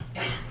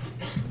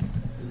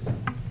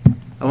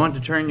I want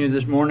to turn you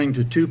this morning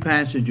to two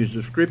passages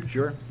of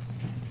Scripture,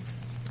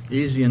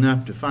 easy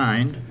enough to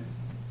find.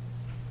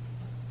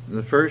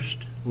 The first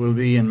will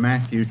be in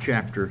Matthew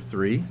chapter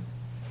 3,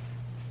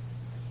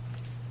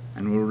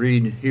 and we'll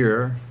read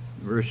here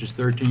verses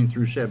 13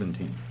 through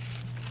 17.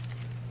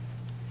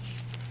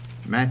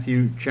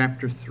 Matthew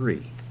chapter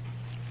 3.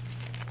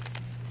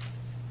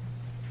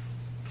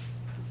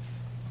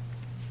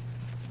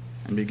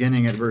 And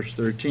beginning at verse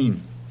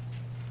 13.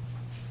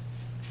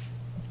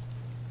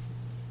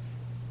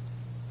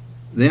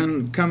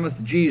 Then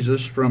cometh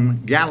Jesus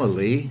from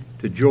Galilee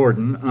to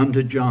Jordan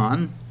unto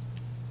John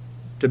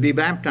to be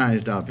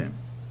baptized of him.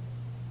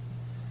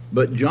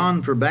 But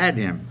John forbade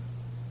him,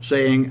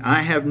 saying,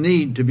 I have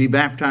need to be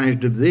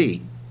baptized of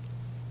thee,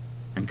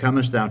 and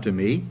comest thou to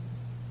me?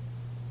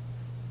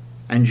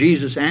 And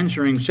Jesus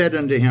answering said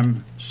unto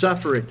him,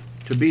 Suffer it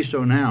to be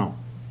so now,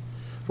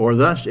 for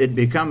thus it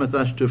becometh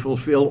us to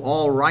fulfill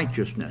all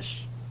righteousness.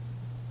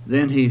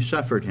 Then he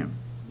suffered him.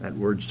 That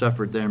word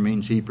suffered there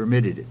means he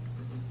permitted it.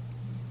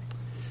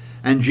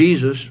 And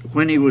Jesus,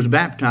 when he was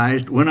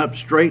baptized, went up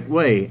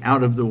straightway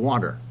out of the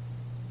water.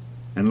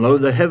 And lo,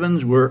 the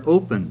heavens were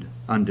opened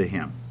unto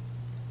him.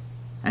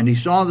 And he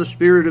saw the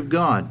Spirit of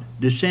God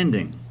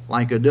descending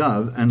like a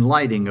dove and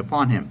lighting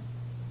upon him.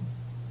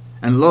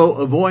 And lo,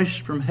 a voice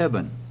from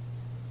heaven,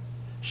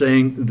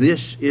 saying,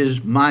 This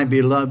is my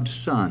beloved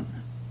Son,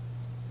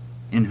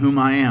 in whom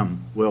I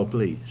am well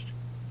pleased.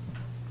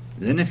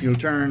 Then if you'll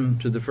turn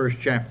to the first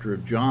chapter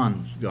of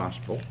John's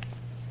Gospel,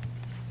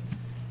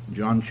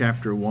 John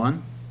chapter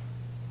 1.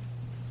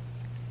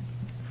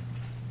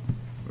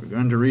 We're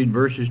going to read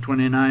verses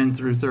 29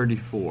 through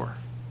 34.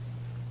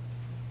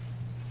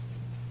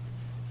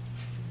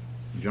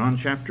 John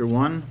chapter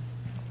 1,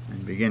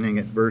 and beginning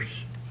at verse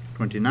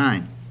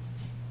 29.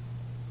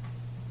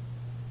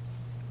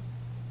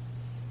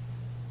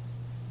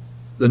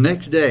 The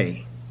next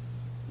day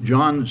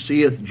John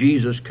seeth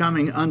Jesus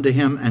coming unto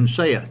him, and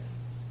saith,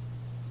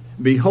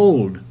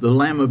 Behold the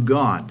Lamb of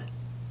God,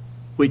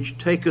 which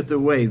taketh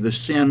away the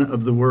sin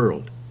of the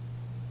world.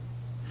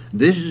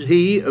 This is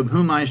he of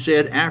whom I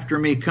said, After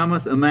me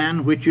cometh a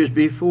man which is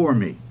before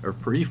me, or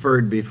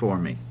preferred before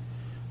me,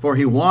 for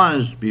he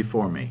was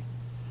before me.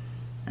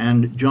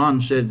 And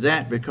John said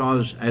that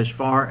because as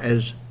far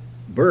as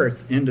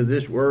birth into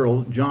this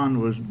world, John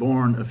was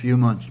born a few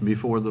months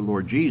before the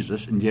Lord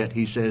Jesus, and yet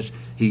he says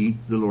he,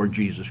 the Lord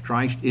Jesus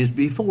Christ, is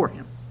before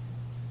him.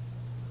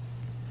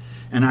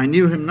 And I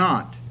knew him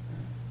not,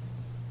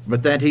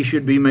 but that he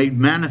should be made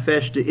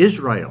manifest to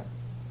Israel.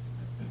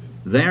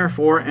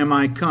 Therefore am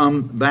I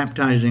come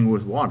baptizing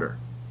with water.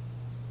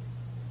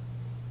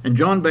 And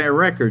John bare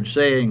record,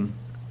 saying,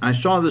 I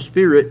saw the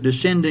Spirit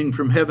descending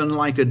from heaven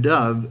like a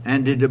dove,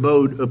 and it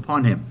abode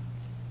upon him.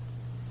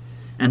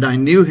 And I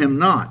knew him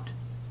not,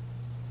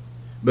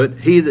 but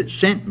he that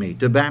sent me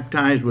to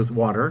baptize with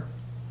water,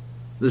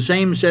 the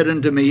same said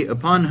unto me,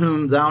 Upon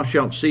whom thou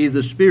shalt see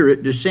the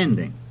Spirit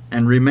descending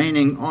and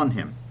remaining on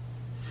him.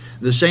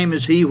 The same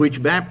is he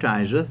which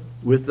baptizeth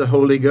with the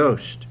Holy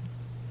Ghost.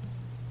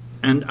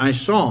 And I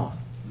saw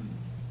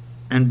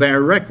and bear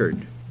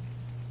record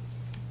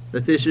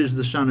that this is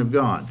the Son of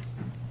God.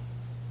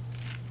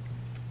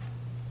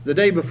 The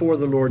day before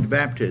the Lord's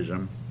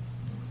baptism,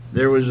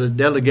 there was a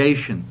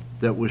delegation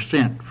that was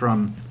sent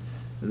from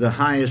the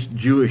highest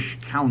Jewish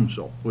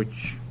council,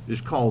 which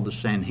is called the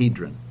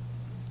Sanhedrin,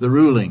 the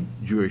ruling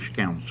Jewish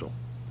council.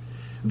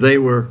 They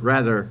were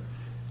rather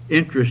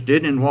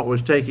interested in what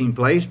was taking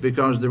place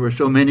because there were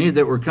so many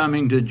that were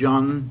coming to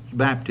John's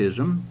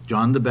baptism,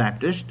 John the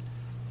Baptist,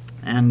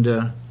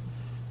 and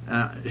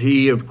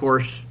he, of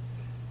course,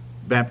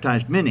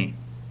 baptized many.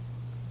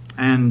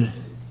 And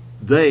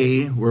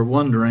they were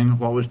wondering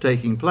what was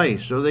taking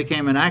place. So they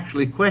came and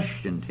actually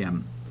questioned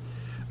him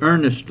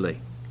earnestly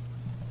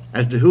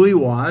as to who he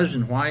was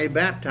and why he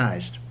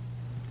baptized.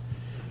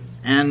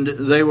 And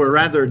they were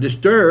rather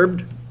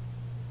disturbed.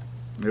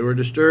 They were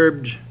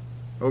disturbed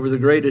over the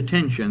great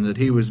attention that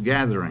he was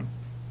gathering.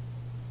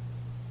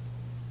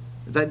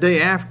 That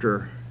day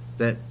after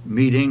that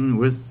meeting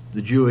with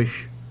the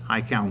Jewish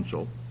High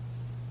Council,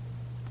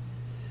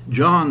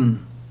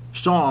 John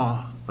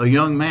saw a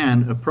young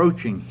man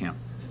approaching him.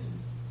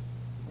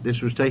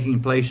 This was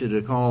taking place at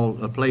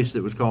a place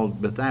that was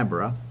called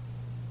Bethabara,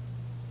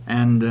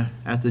 and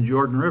at the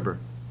Jordan River.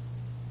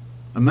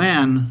 A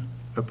man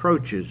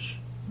approaches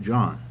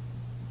John.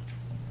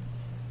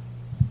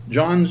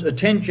 John's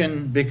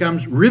attention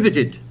becomes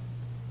riveted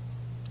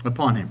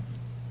upon him,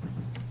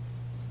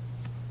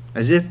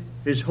 as if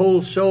his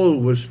whole soul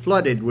was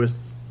flooded with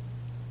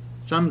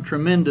some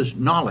tremendous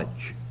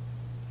knowledge.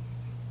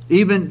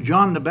 Even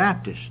John the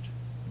Baptist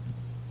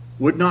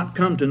would not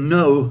come to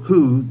know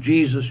who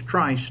Jesus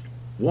Christ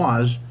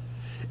was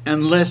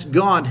unless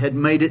God had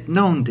made it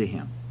known to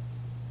him.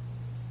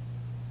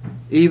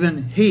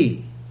 Even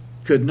he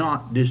could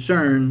not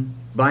discern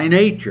by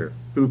nature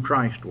who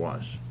Christ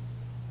was.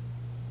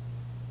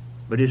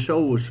 But his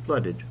soul was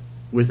flooded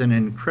with an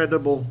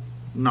incredible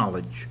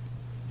knowledge.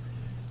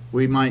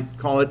 We might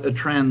call it a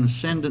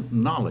transcendent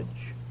knowledge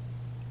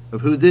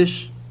of who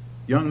this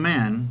young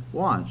man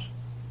was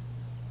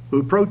who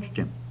approached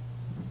him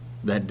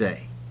that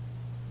day.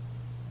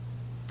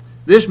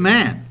 This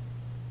man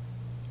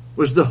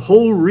was the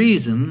whole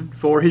reason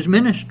for his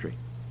ministry.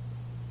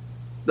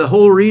 The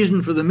whole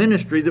reason for the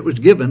ministry that was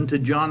given to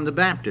John the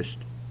Baptist.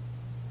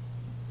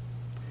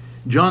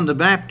 John the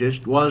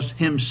Baptist was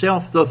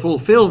himself the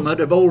fulfillment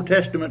of Old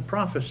Testament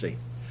prophecy.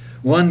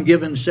 One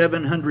given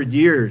 700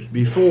 years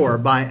before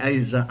by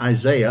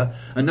Isaiah,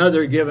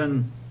 another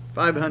given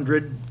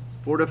 400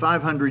 to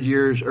 500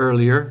 years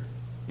earlier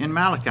in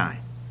Malachi.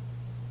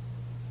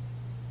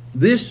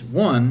 This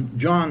one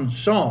John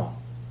saw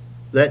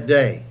that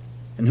day,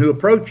 and who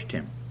approached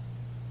him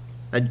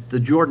at the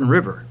Jordan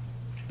River,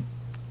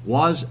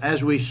 was,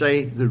 as we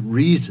say, the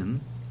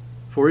reason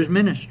for his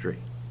ministry.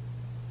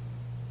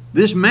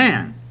 This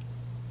man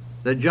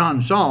that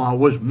John saw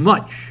was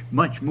much,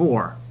 much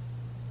more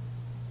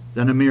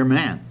than a mere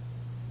man.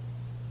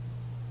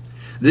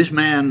 This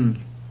man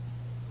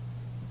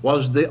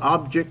was the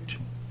object,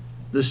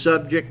 the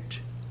subject,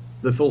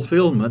 the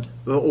fulfillment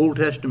of Old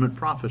Testament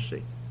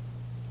prophecy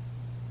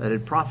that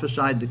had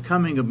prophesied the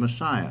coming of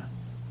Messiah,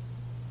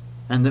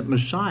 and that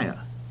Messiah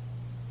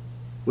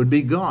would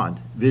be God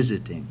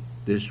visiting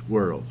this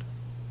world.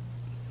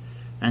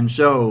 And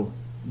so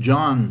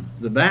John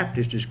the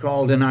Baptist is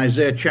called in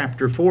Isaiah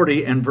chapter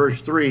 40 and verse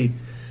 3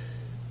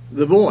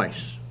 the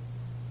voice.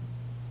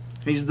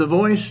 He's the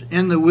voice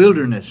in the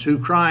wilderness who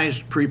cries,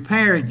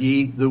 "Prepare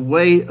ye the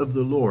way of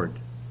the Lord.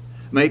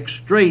 Make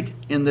straight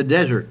in the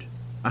desert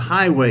a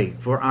highway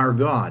for our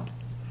God."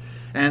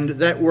 And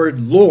that word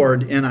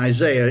Lord in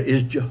Isaiah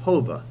is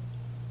Jehovah,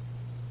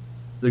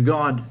 the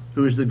God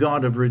who is the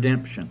God of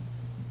redemption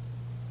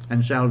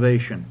and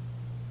salvation.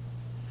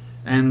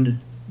 And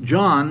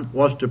John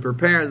was to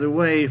prepare the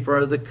way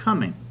for the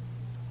coming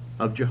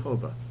of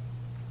Jehovah.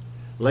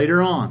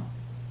 Later on,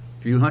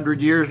 a few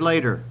hundred years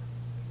later,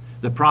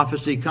 the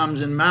prophecy comes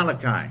in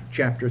Malachi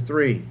chapter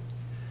 3.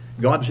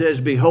 God says,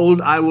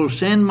 "Behold, I will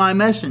send my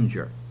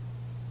messenger,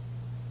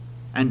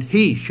 and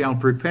he shall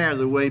prepare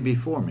the way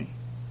before me."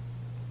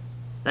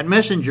 That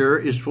messenger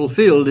is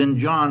fulfilled in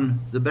John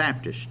the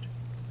Baptist.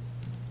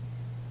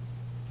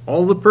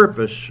 All the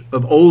purpose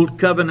of Old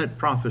Covenant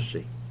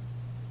prophecy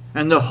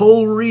and the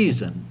whole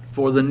reason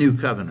for the New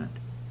Covenant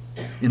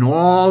in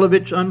all of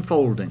its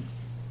unfolding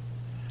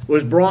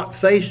was brought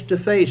face to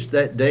face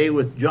that day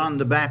with John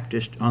the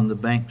Baptist on the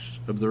banks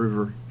of the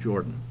river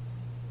Jordan.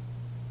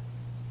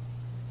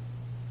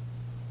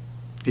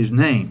 His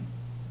name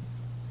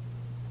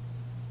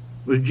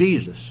was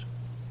Jesus.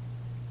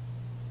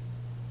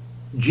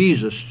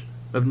 Jesus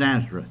of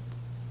Nazareth.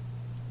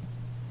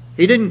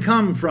 He didn't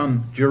come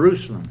from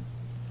Jerusalem.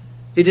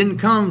 He didn't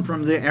come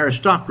from the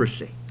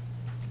aristocracy.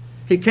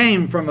 He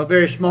came from a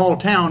very small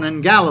town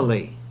in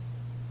Galilee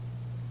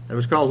that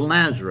was called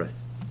Nazareth.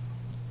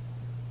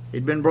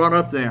 He'd been brought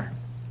up there,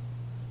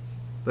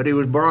 but he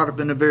was brought up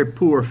in a very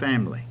poor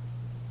family,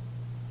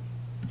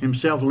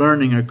 himself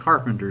learning a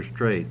carpenter's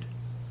trade.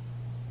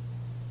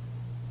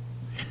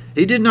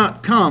 He did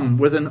not come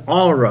with an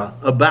aura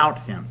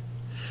about him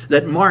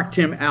that marked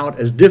him out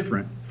as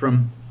different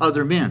from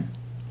other men.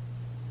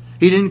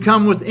 He didn't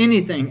come with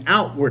anything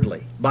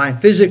outwardly by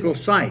physical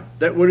sight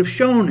that would have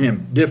shown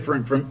him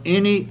different from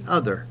any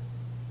other.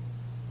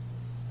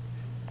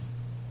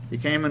 He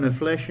came in a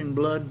flesh and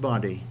blood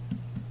body,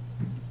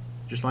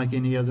 just like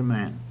any other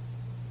man.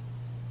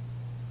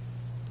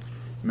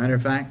 Matter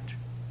of fact,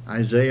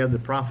 Isaiah the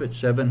prophet,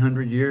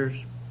 700 years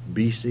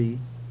BC.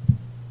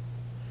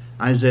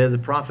 Isaiah the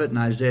prophet in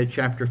Isaiah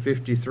chapter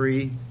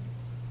 53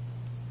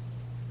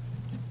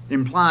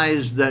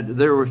 implies that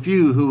there were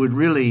few who would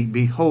really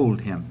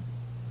behold him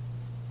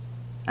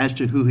as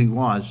to who he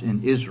was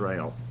in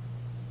Israel.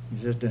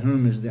 He says, "To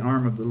whom is the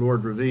arm of the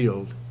Lord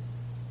revealed?"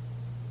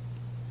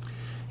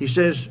 He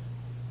says,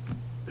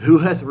 "Who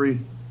hath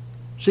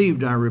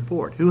received our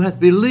report? Who hath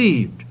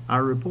believed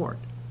our report?"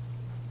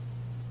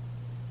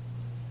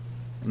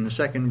 In the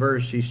second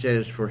verse he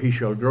says, "For he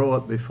shall grow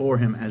up before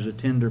him as a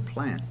tender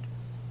plant,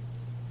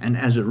 and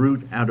as a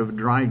root out of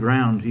dry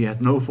ground. He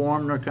hath no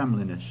form nor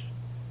comeliness.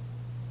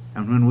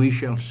 And when we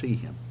shall see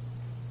him,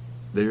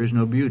 there is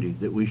no beauty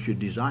that we should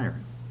desire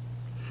him."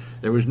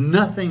 There was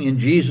nothing in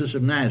Jesus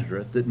of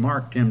Nazareth that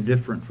marked him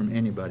different from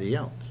anybody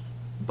else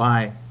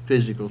by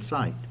physical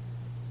sight.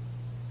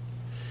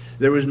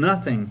 There was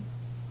nothing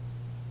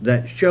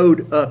that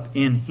showed up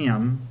in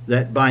him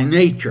that by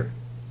nature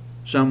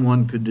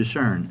someone could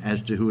discern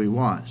as to who he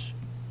was.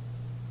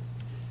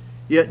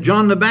 Yet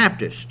John the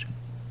Baptist,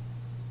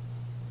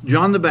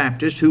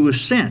 who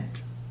was sent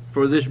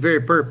for this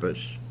very purpose,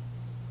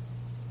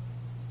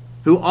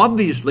 who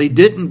obviously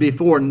didn't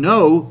before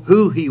know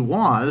who he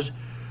was,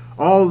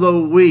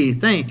 although we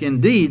think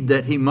indeed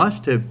that he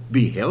must have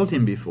beheld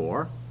him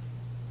before.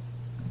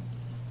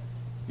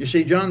 You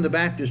see, John the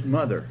Baptist's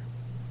mother,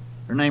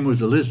 her name was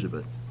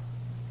Elizabeth,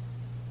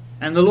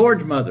 and the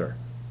Lord's mother,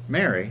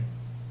 Mary,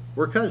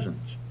 were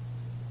cousins.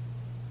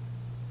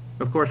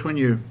 Of course, when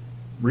you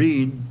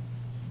read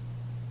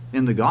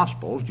in the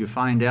Gospels, you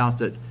find out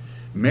that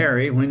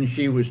Mary, when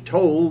she was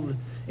told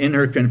in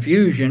her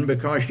confusion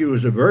because she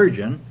was a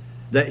virgin,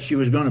 that she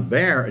was going to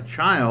bear a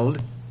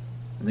child.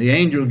 And the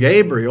angel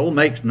Gabriel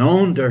makes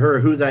known to her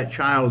who that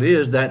child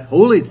is, that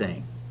holy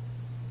thing,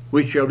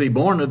 which shall be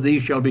born of thee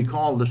shall be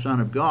called the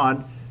Son of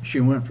God. She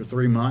went for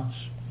 3 months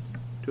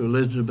to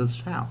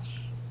Elizabeth's house.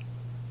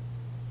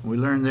 We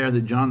learn there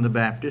that John the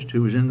Baptist,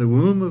 who was in the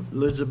womb of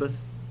Elizabeth,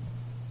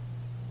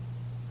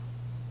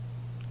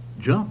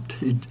 jumped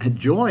at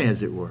joy,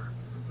 as it were,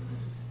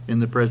 in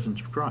the presence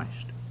of Christ.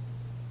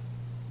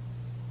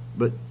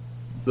 But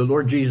the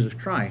Lord Jesus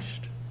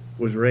Christ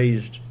was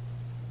raised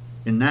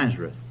in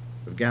Nazareth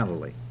of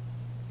Galilee.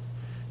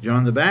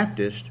 John the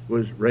Baptist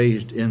was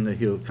raised in the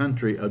hill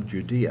country of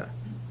Judea.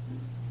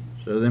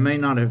 So they may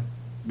not have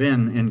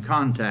been in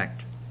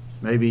contact,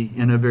 maybe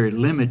in a very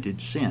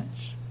limited sense.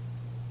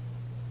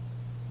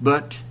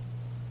 But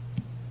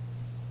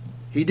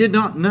he did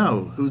not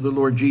know who the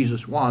Lord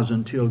Jesus was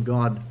until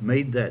God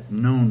made that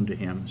known to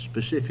him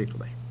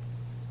specifically.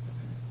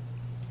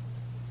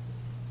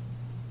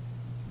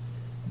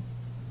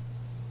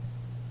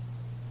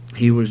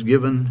 He was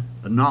given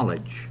a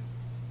knowledge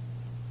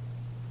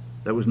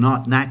that was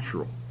not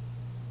natural,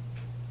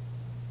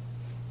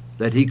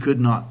 that he could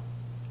not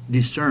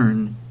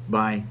discern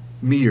by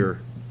mere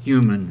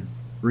human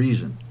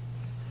reason.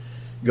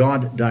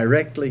 God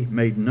directly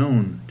made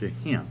known to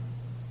him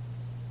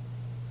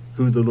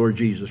who the Lord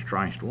Jesus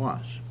Christ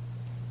was.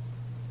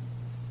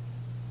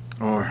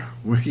 Or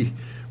we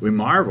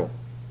marvel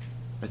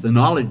at the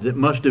knowledge that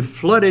must have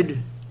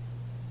flooded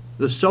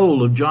the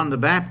soul of John the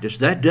Baptist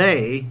that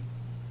day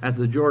at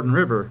the Jordan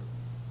River.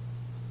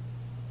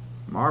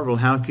 Marvel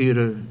how he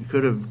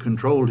could have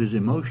controlled his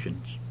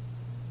emotions.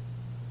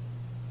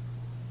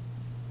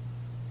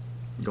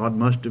 God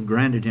must have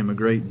granted him a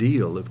great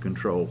deal of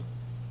control.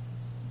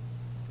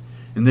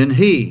 And then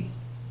he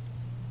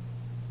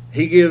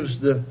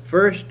gives the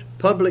first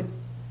public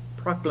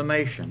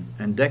proclamation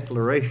and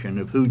declaration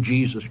of who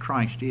Jesus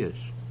Christ is.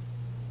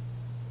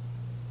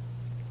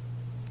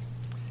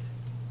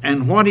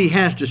 And what he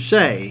has to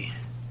say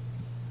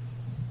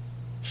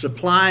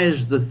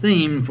supplies the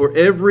theme for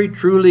every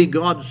truly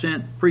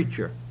God-sent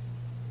preacher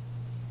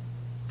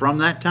from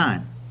that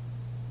time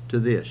to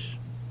this.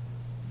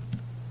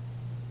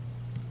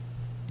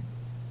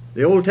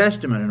 The Old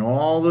Testament and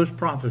all those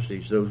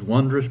prophecies, those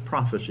wondrous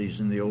prophecies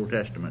in the Old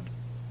Testament,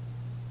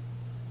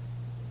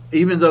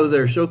 even though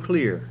they're so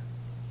clear,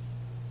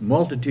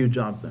 multitudes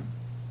of them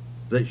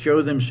that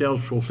show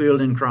themselves fulfilled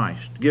in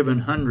Christ, given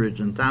hundreds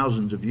and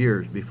thousands of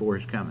years before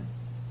his coming.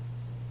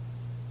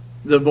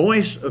 The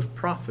voice of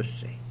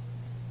prophecy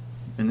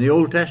in the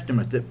Old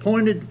Testament that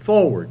pointed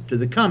forward to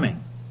the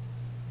coming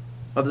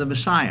of the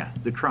Messiah,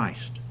 the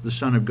Christ, the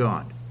Son of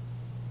God.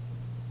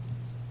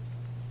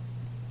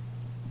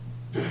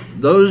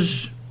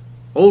 Those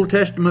Old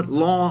Testament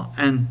law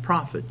and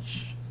prophets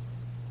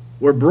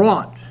were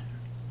brought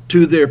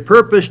to their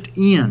purposed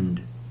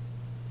end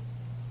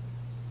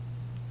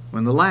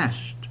when the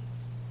last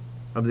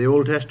of the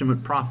Old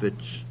Testament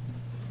prophets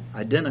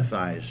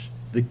identifies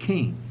the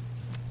King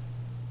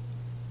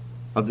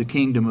of the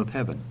kingdom of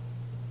heaven.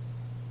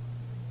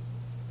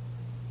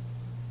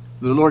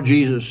 The Lord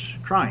Jesus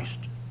Christ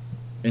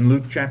in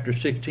Luke chapter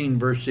 16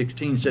 verse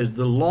 16 says,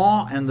 "The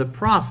law and the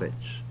prophets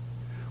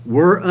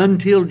were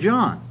until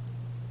John.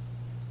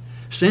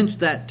 Since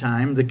that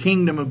time the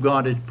kingdom of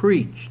God is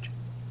preached,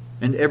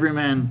 and every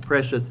man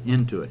presseth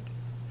into it."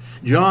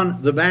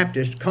 John the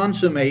Baptist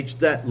consummates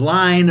that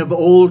line of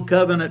old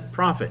covenant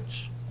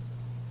prophets.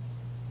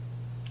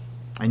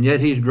 And yet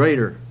he's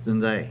greater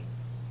than they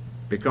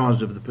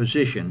because of the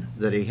position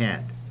that he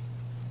had.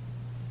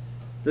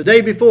 The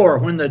day before,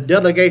 when the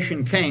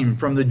delegation came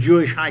from the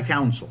Jewish high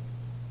council,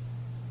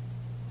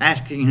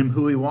 asking him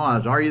who he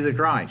was, "Are you the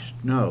Christ?"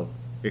 "No,"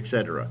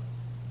 etc.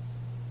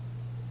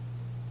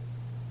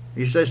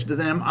 He says to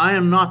them, "I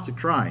am not the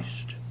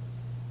Christ."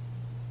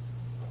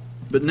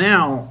 But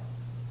now,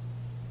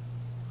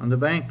 on the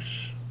banks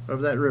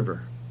of that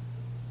river,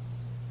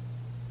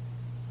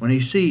 when he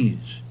sees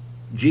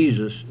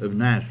Jesus of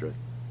Nazareth,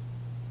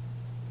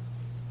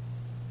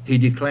 he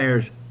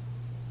declares,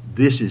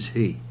 "This is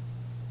he.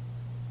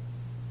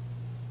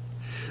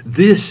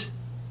 This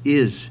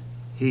is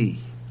he."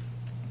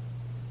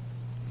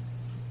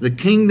 The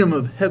kingdom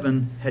of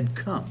heaven had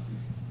come.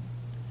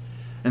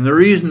 And the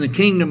reason the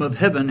kingdom of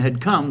heaven had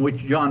come,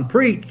 which John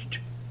preached,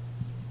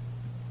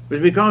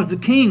 was because the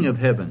King of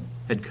heaven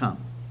had come.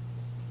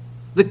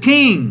 The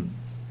King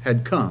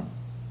had come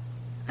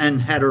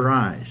and had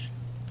arisen.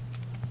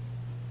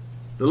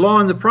 The law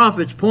and the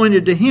prophets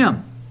pointed to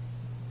him.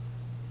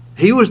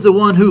 He was the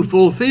one who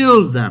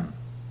fulfilled them.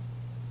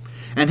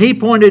 And he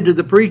pointed to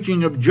the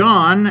preaching of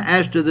John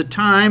as to the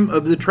time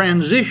of the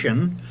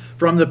transition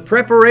from the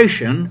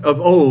preparation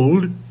of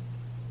old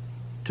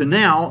to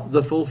now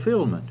the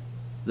fulfillment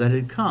that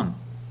had come,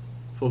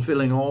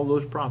 fulfilling all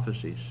those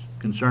prophecies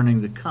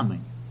concerning the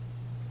coming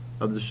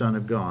of the Son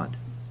of God.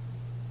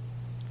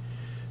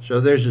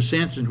 So there's a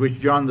sense in which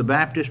John the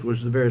Baptist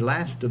was the very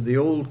last of the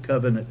old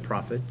covenant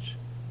prophets,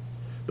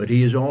 but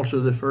he is also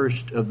the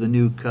first of the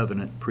new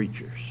covenant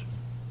preachers.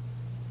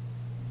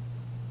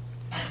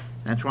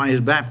 That's why his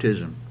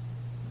baptism,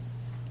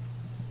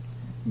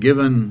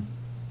 given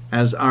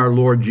as our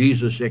Lord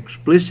Jesus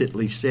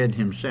explicitly said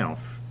himself,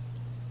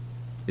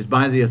 is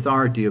by the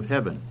authority of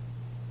heaven.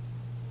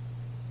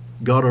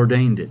 God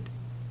ordained it.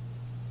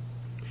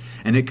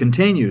 And it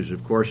continues,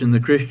 of course, in the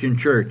Christian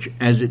church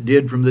as it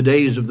did from the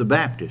days of the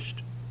Baptist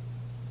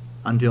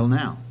until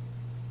now,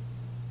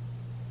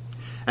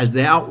 as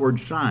the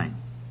outward sign,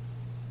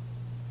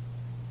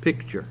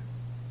 picture,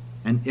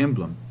 and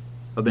emblem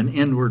of an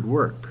inward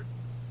work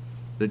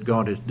that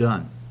God has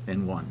done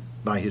and won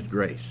by his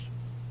grace.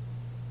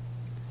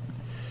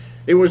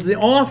 It was the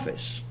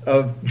office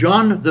of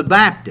John the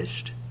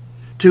Baptist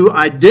to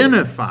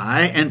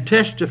identify and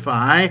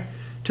testify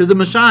to the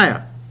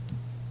Messiah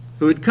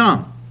who had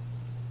come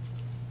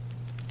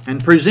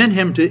and present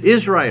him to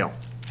Israel.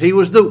 He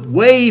was the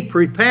way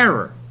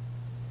preparer.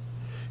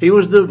 He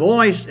was the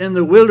voice in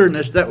the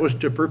wilderness that was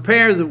to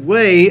prepare the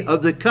way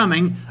of the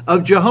coming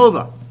of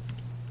Jehovah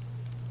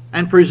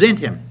and present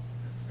him.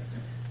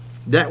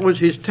 That was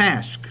his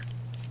task.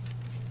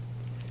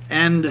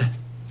 And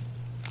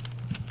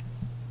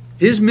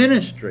his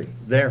ministry,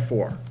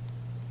 therefore,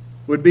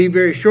 would be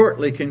very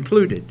shortly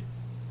concluded.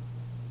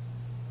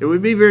 It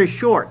would be very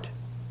short.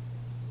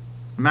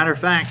 As a matter of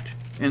fact,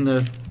 in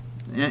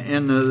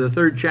the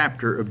third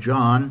chapter of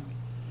John,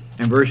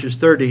 in verses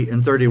 30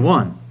 and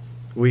 31,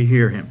 we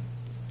hear him.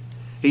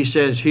 He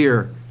says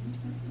here,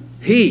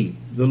 he,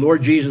 the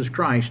Lord Jesus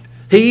Christ,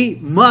 he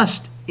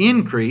must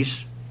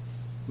increase,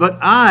 but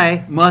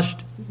I must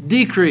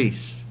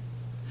decrease.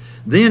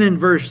 Then in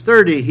verse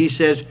 30 he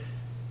says,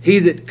 he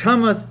that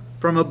cometh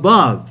from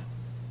above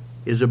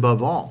is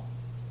above all.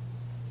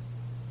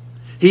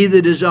 He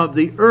that is of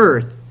the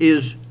earth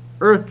is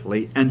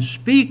earthly, and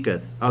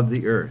speaketh of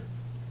the earth.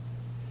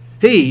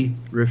 He,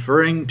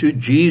 referring to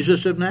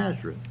Jesus of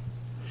Nazareth,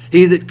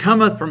 he that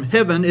cometh from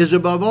heaven is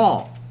above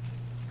all.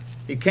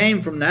 He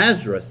came from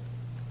Nazareth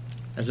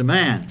as a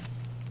man.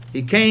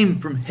 He came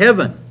from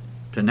heaven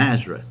to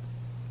Nazareth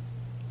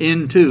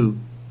into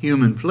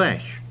human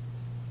flesh.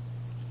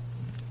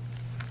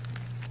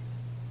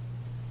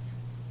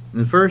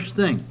 And the first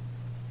thing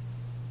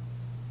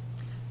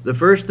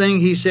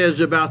he says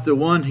about the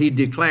one he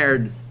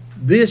declared,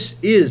 this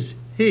is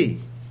he.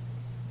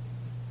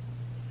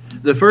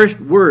 The first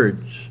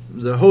words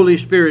the Holy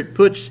Spirit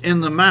puts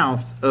in the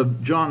mouth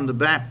of John the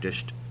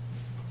Baptist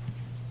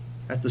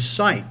at the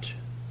sight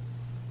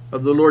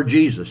of the Lord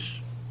Jesus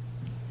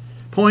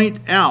point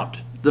out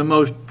the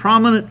most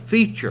prominent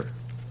feature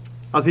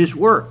of his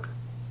work.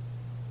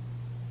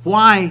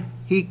 Why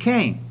he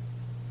came.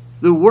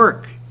 The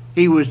work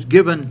he was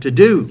given to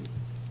do.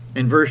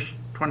 In verse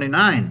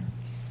 29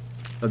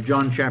 of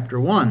John chapter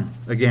 1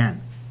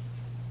 again.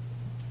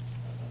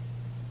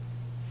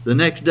 The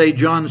next day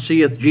John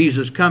seeth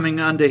Jesus coming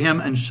unto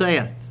him, and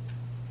saith,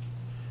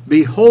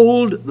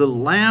 behold the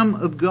Lamb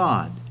of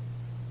God,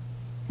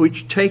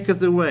 which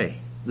taketh away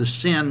the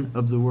sin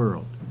of the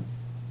world.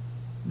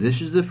 This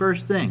is the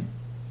first thing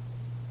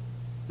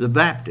the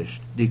Baptist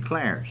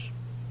declares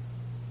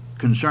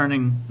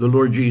concerning the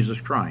Lord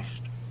Jesus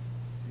Christ.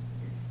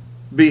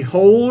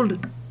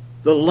 Behold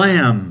the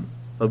Lamb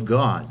of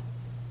God,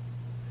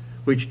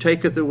 which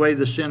taketh away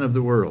the sin of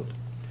the world.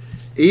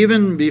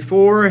 Even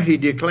before he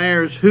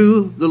declares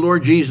who the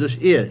Lord Jesus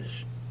is,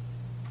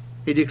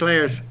 he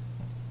declares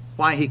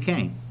why he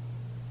came.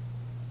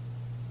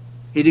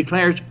 He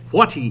declares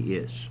what he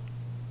is.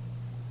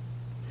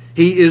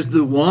 He is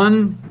the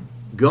one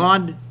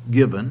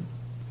God-given,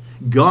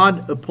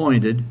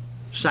 God-appointed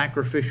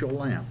sacrificial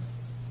lamb.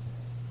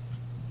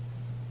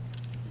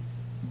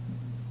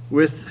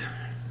 With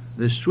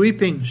this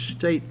sweeping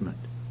statement,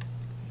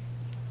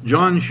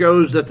 John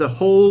shows that the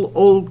whole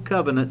Old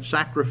Covenant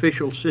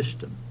sacrificial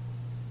system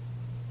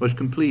was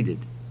completed.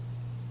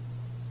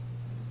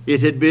 It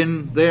had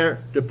been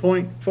there to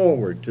point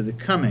forward to the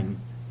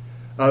coming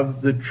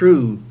of the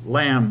true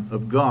Lamb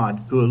of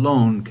God who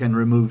alone can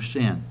remove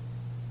sin.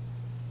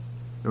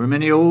 There were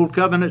many Old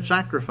Covenant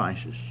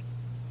sacrifices.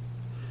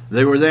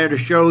 They were there to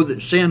show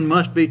that sin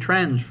must be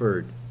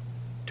transferred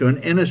to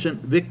an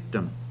innocent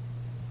victim.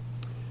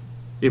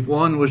 If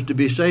one was to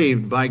be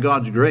saved by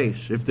God's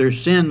grace, if their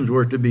sins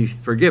were to be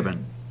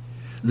forgiven,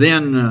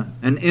 then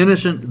an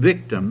innocent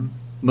victim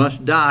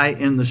must die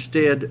in the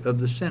stead of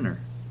the sinner.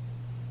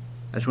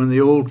 That's when the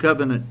Old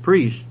Covenant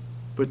priests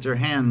put their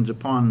hands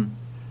upon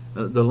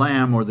the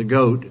lamb or the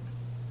goat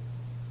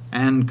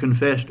and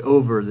confessed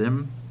over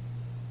them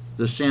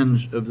the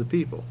sins of the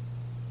people.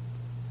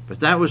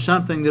 But that was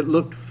something that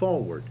looked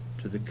forward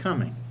to the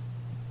coming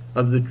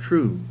of the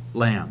true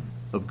Lamb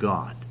of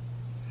God,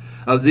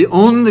 of the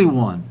only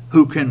one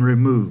who can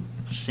remove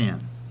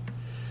sin,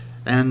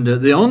 and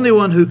the only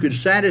one who could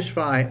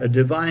satisfy a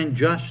divine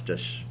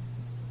justice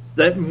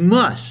that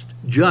must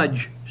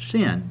judge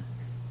sin.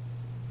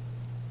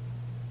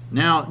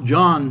 Now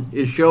John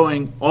is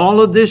showing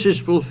all of this is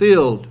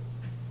fulfilled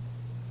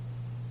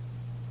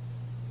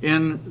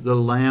in the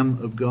Lamb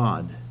of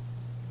God.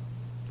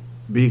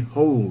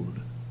 Behold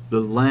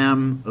the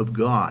Lamb of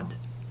God,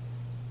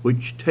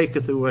 which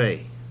taketh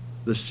away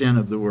the sin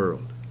of the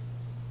world.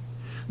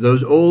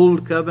 Those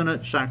old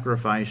covenant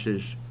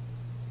sacrifices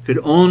could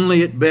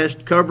only at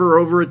best cover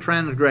over a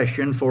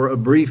transgression for a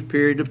brief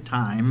period of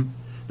time.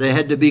 They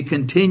had to be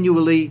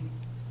continually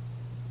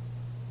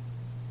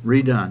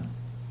redone.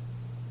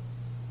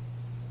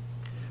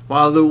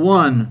 While the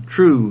one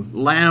true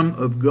Lamb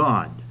of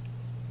God,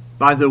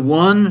 by the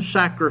one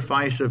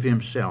sacrifice of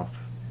himself,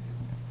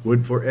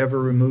 would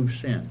forever remove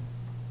sin.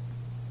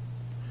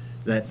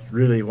 That's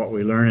really what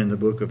we learn in the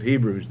book of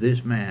Hebrews.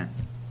 This man,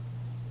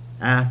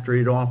 after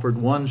he'd offered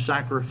one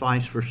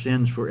sacrifice for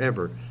sins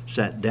forever,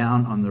 sat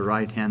down on the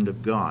right hand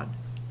of God.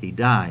 He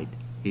died.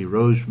 He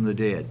rose from the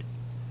dead.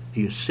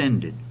 He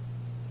ascended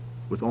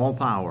with all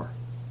power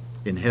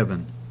in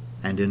heaven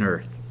and in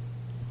earth.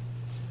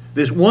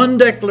 This one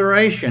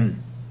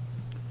declaration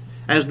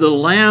as the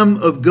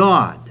Lamb of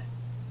God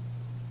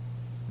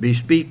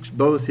bespeaks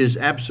both his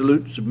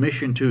absolute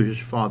submission to his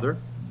Father,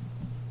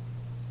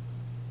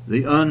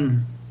 the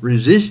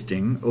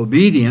unresisting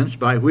obedience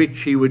by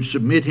which he would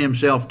submit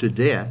himself to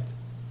death,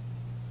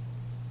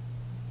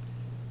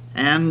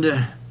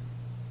 and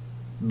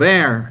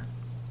bear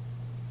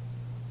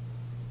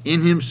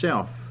in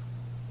himself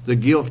the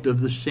guilt of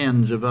the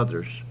sins of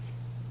others,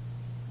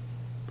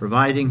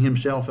 providing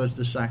himself as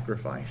the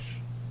sacrifice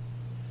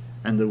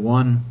and the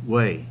one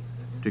way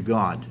to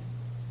God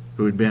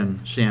who had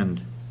been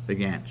sinned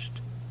against.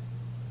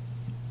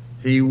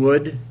 He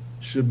would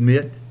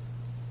submit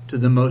to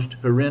the most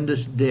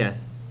horrendous death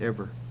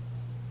ever,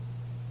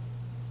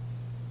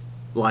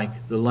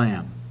 like the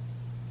Lamb,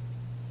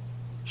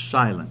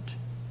 silent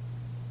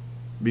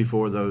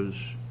before those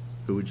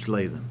who would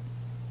slay them.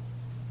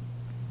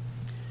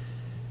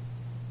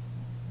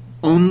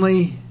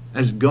 Only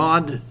as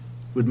God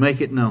would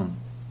make it known.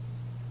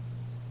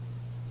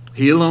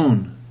 He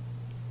alone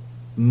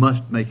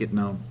must make it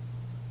known.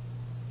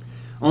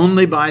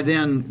 Only by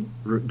then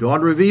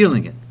God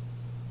revealing it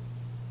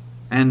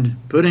and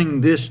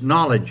putting this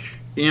knowledge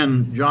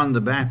in John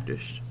the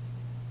Baptist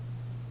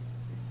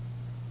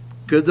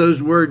could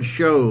those words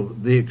show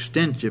the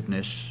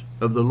extensiveness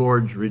of the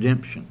Lord's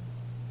redemption.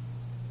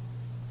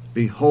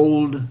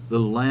 Behold the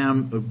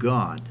Lamb of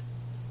God,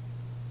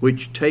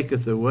 which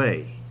taketh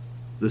away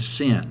the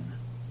sin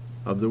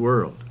of the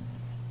world.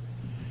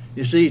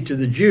 You see, to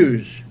the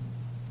Jews,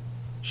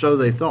 so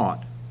they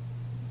thought,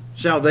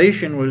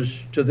 salvation was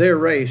to their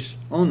race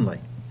only,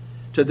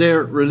 to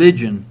their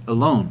religion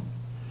alone.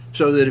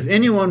 So that if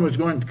anyone was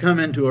going to come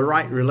into a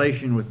right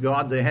relation with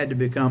God, they had to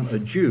become a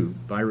Jew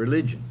by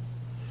religion.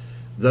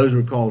 Those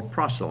were called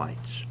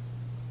proselytes.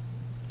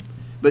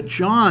 But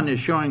John is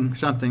showing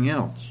something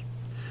else.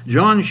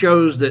 John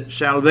shows that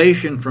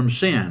salvation from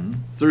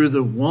sin through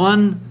the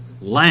one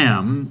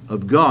Lamb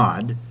of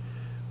God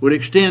would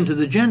extend to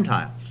the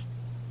Gentiles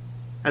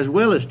as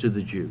well as to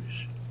the Jews.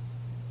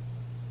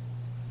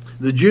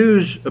 The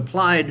Jews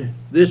applied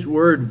this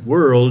word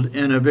world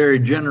in a very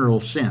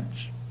general sense.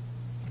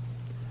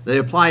 They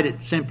applied it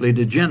simply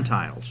to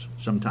Gentiles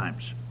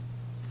sometimes,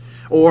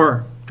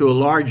 or to a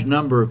large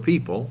number of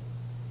people,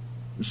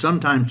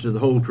 sometimes to the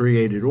whole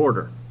created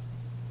order.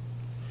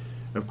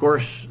 Of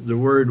course, the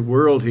word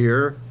world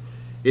here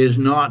is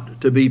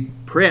not to be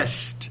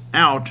pressed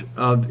out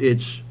of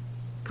its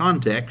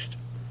context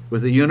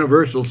with a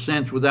universal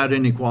sense without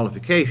any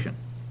qualification.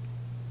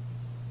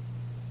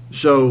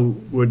 So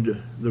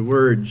would the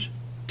words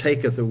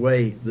taketh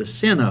away the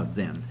sin of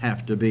then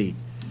have to be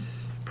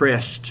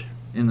pressed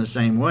in the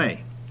same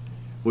way,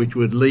 which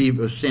would leave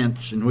a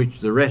sense in which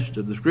the rest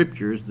of the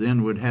Scriptures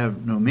then would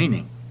have no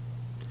meaning.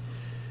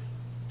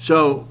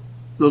 So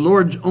the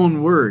Lord's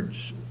own words,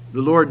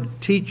 the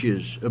Lord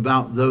teaches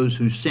about those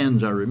whose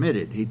sins are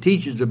remitted. He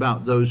teaches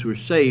about those who are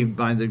saved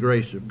by the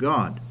grace of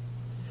God.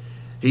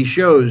 He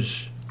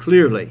shows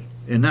clearly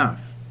enough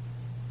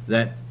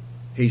that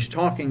he's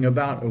talking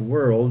about a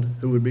world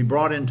who would be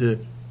brought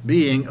into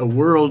being a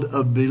world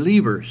of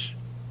believers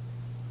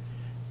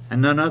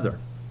and none other.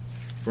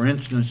 For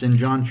instance, in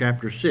John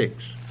chapter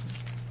 6,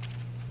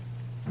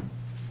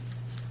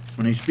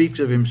 when he speaks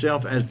of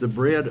himself as the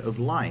bread of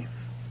life,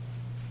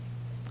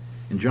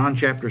 in John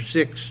chapter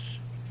 6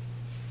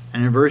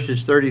 and in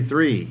verses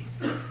 33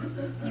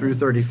 through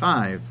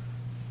 35,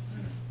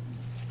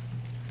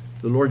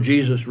 the Lord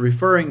Jesus,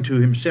 referring to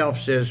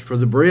himself, says, For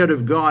the bread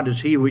of God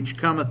is he which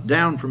cometh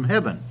down from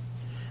heaven,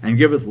 and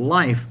giveth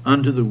life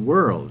unto the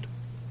world.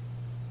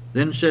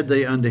 Then said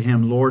they unto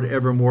him, Lord,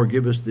 evermore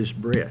give us this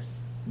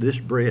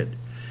bread.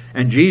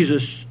 And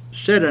Jesus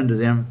said unto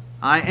them,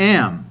 I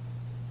am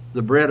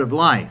the bread of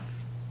life.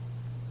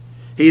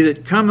 He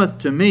that cometh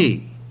to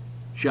me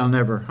shall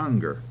never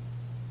hunger,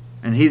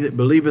 and he that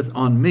believeth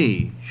on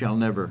me shall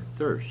never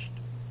thirst.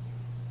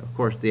 Of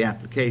course, the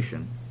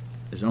application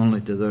is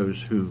only to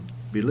those who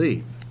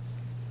believe,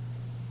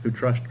 who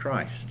trust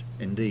Christ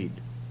indeed.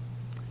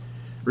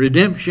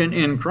 Redemption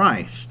in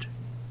Christ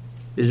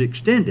is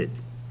extended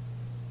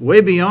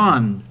way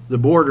beyond the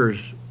borders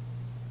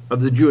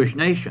of the Jewish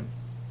nation,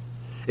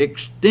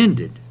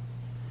 extended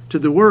to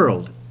the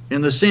world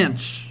in the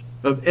sense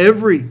of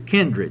every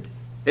kindred,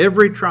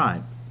 every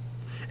tribe,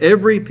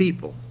 every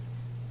people,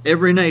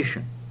 every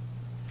nation,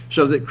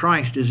 so that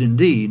Christ is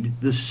indeed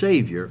the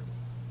Savior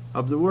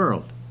of the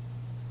world.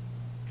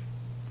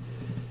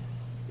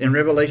 In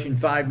Revelation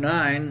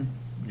 5:9,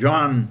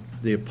 John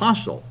the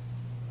Apostle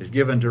is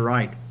given to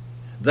write,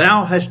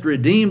 "Thou hast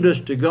redeemed us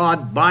to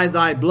God by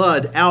thy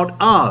blood out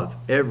of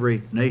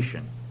every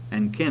nation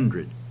and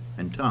kindred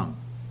and tongue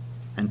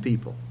and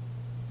people."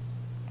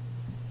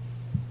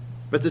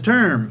 But the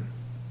term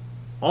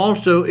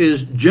also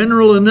is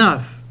general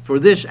enough for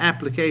this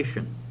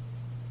application.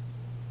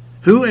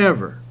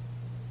 Whoever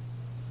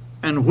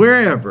and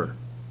wherever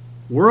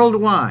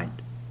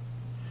worldwide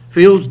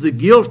feels the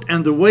guilt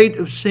and the weight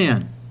of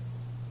sin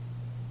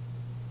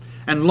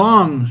and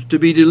longs to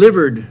be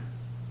delivered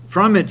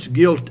from its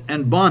guilt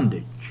and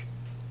bondage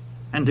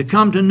and to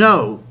come to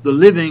know the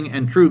living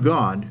and true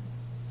God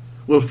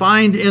will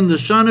find in the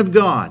Son of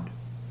God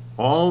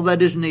all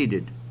that is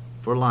needed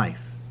for life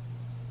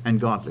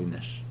and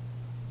godliness.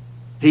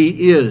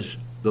 He is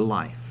the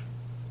life.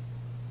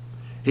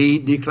 He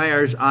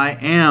declares, "I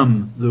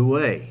am the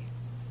way."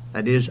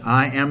 That is,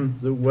 I am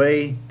the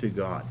way to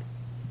God.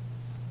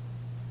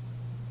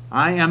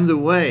 I am the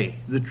way,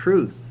 the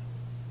truth.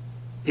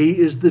 He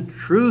is the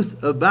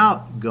truth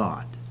about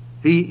God.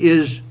 He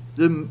is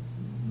the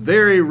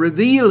very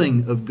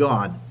revealing of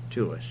God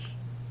to us.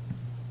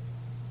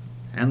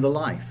 And the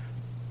life.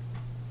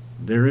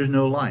 There is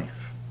no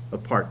life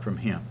apart from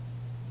Him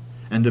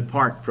and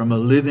apart from a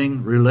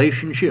living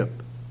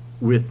relationship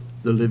with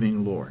the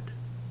living Lord.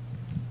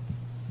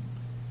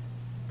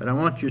 But I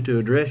want you to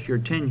address your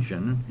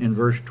attention in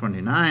verse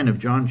 29 of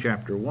John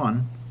chapter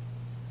 1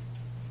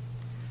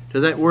 to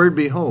that word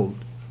behold.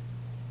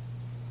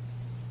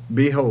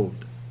 Behold.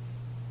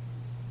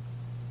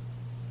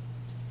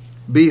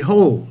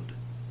 Behold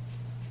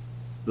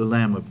the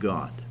Lamb of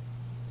God.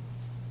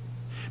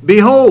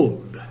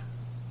 Behold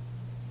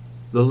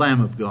the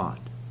Lamb of God,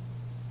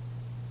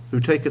 who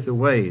taketh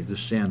away the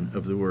sin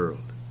of the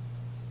world.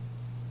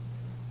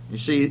 You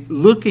see,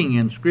 looking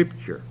in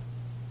Scripture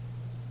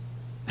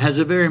has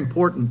a very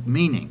important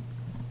meaning.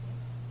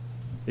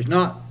 It's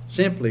not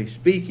simply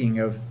speaking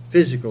of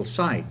physical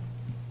sight,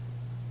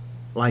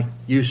 like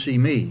you see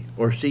me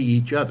or see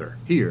each other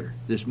here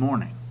this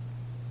morning.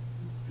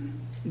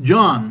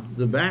 John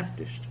the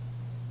Baptist,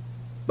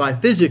 by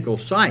physical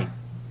sight,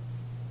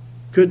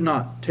 could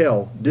not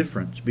tell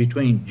difference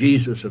between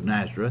Jesus of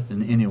Nazareth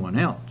and anyone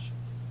else.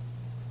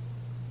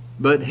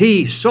 But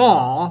he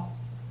saw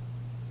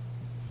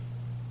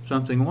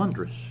something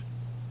wondrous.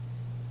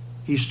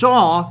 He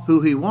saw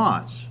who he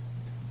was.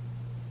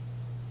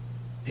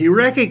 He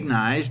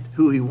recognized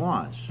who he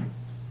was.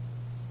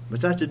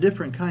 But that's a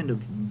different kind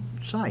of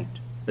sight,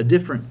 a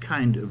different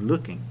kind of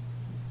looking.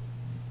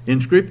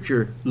 In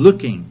Scripture,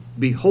 looking,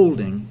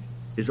 beholding,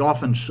 is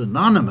often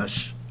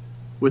synonymous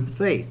with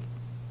faith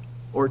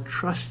or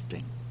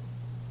trusting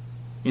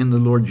in the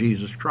Lord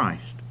Jesus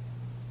Christ.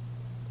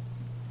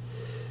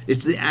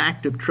 It's the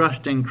act of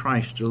trusting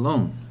Christ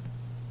alone.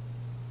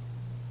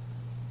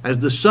 As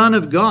the Son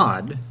of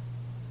God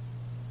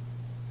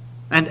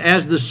and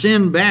as the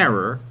sin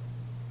bearer,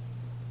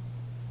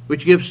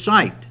 which gives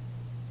sight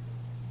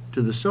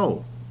to the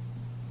soul.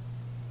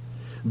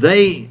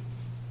 They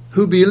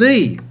who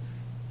believe,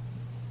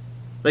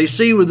 they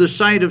see with the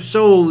sight of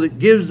soul that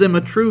gives them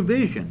a true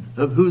vision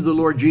of who the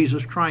Lord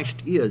Jesus Christ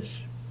is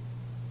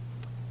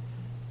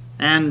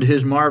and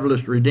His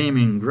marvelous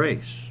redeeming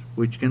grace,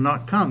 which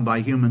cannot come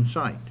by human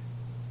sight.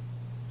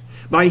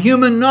 By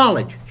human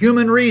knowledge,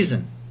 human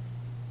reason.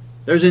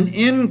 There's an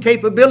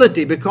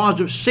incapability because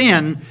of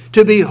sin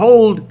to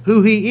behold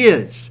who He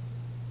is.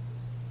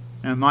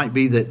 And it might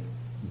be that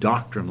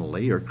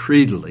doctrinally or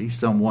creedally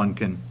someone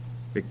can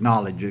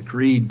acknowledge a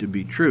creed to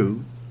be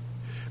true,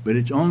 but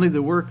it's only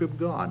the work of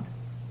God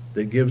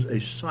that gives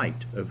a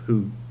sight of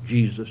who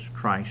Jesus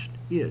Christ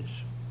is.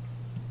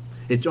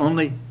 It's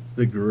only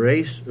the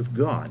grace of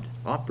God,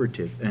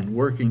 operative and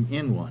working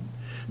in one,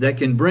 that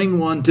can bring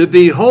one to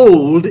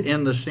behold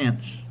in the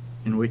sense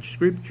in which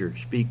Scripture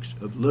speaks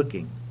of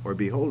looking or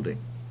beholding.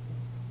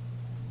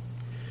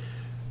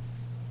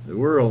 The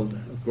world,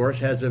 of course,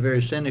 has a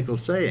very cynical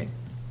saying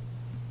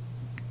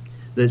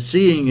that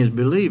seeing is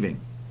believing.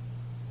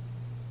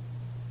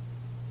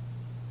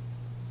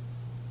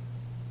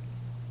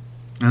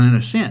 And in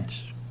a sense,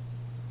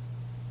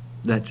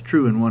 that's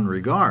true in one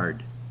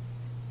regard,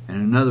 and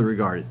in another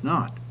regard it's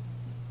not.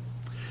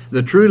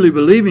 The truly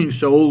believing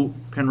soul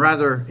can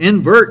rather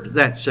invert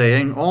that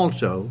saying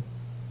also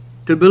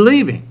to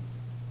believing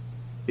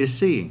is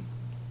seeing.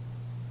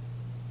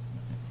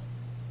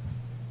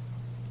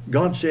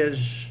 God says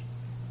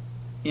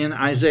in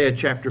Isaiah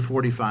chapter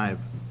 45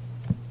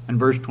 and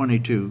verse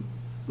 22,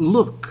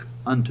 "Look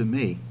unto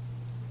me,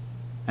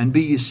 and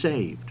be ye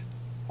saved,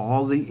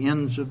 all the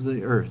ends of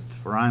the earth,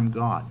 for I am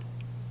God,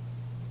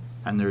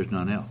 and there is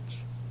none else.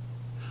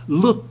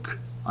 Look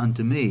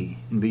unto me,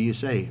 and be ye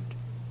saved."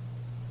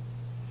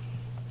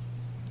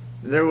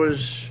 There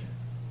was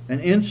an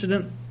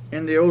incident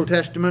in the Old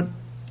Testament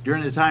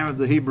during the time of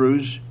the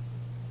Hebrews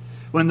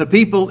when the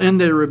people in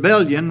their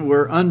rebellion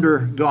were under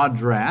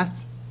God's wrath,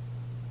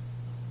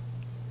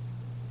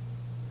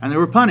 and they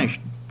were punished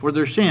for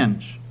their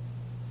sins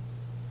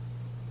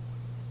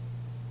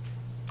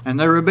and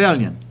their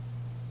rebellion.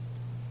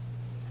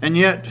 And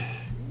yet,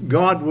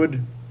 God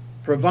would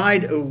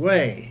provide a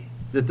way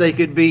that they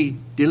could be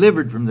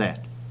delivered from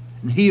that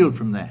and healed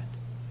from that.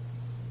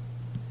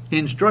 He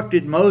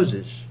instructed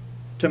Moses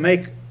to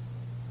make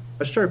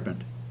a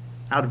serpent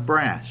out of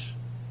brass,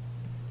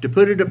 to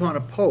put it upon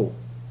a pole,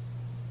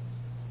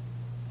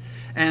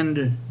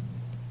 and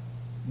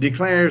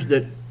declares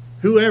that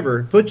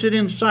whoever puts it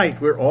in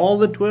sight where all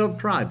the 12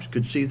 tribes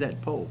could see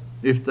that pole,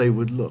 if they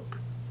would look.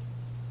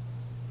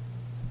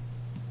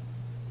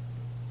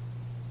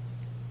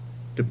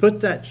 To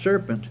put that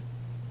serpent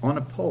on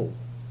a pole.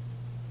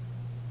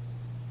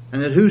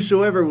 And that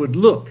whosoever would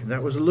look,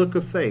 that was a look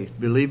of faith,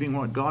 believing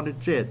what God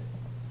had said,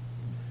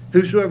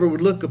 whosoever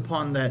would look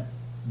upon that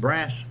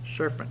brass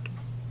serpent,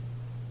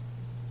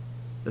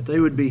 that they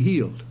would be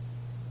healed.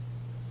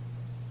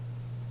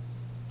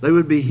 They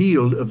would be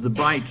healed of the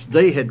bites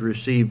they had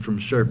received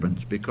from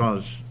serpents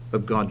because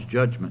of God's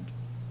judgment.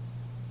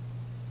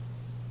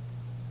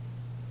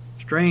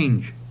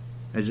 Strange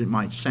as it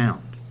might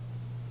sound,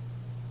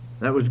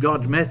 that was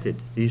God's method.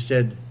 He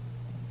said,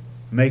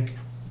 make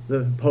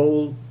the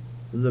pole,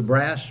 the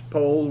brass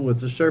pole with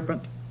the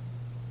serpent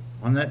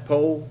on that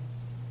pole,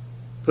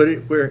 put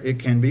it where it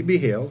can be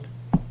beheld,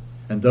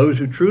 and those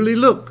who truly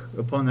look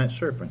upon that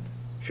serpent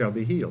shall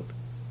be healed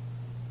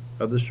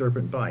of the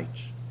serpent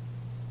bites.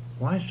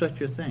 Why such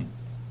a thing?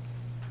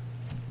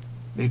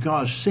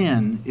 Because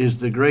sin is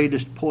the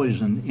greatest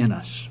poison in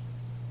us.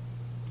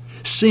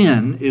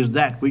 Sin is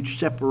that which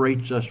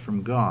separates us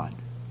from God.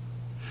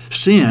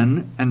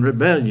 Sin and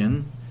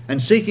rebellion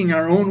and seeking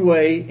our own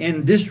way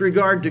in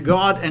disregard to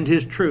God and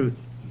His truth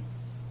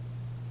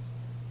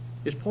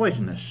is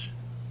poisonous.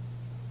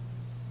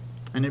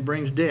 And it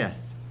brings death.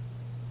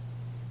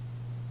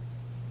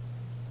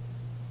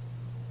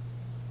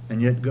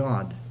 And yet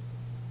God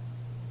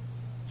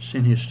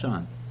sent His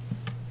Son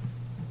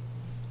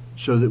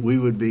so that we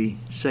would be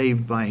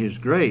saved by His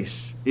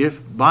grace, if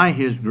by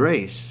His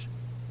grace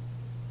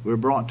we're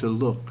brought to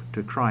look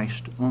to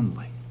Christ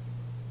only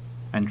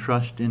and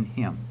trust in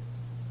Him.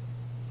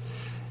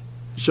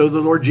 So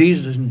the Lord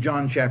Jesus in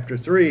John chapter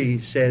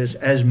 3 says,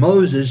 as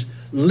Moses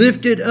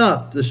lifted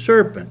up the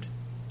serpent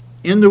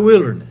in the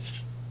wilderness,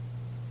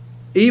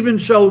 even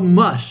so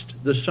must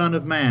the Son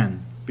of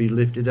Man be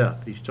lifted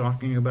up. He's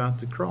talking about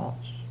the cross.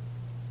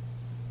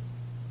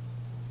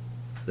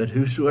 That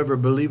whosoever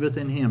believeth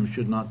in Him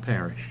should not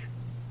perish,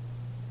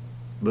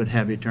 but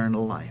have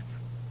eternal life.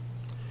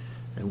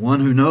 And one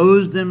who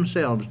knows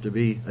themselves to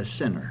be a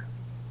sinner,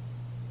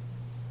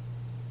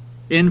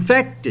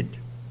 infected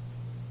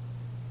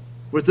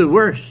with the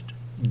worst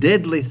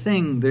deadly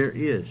thing there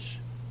is.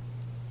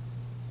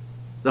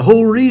 The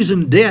whole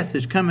reason death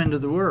has come into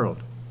the world.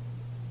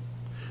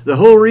 The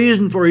whole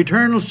reason for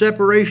eternal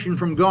separation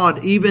from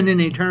God, even in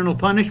eternal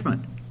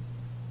punishment.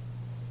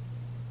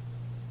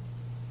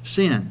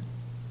 Sin.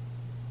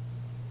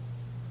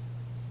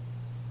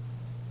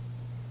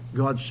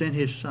 God sent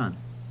His Son,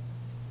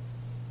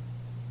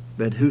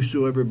 that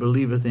whosoever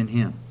believeth in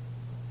Him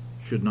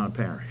should not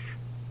perish,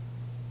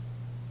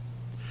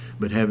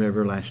 but have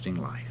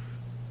everlasting life.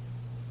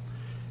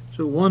 It's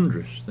a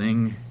wondrous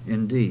thing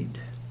indeed.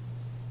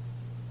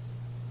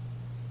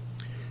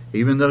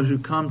 Even those who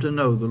come to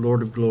know the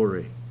Lord of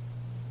glory,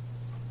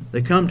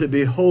 they come to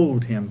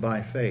behold Him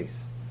by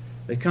faith.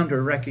 They come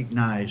to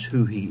recognize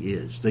who He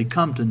is. They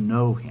come to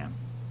know Him.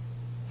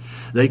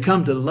 They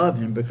come to love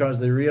Him because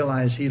they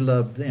realize He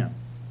loved them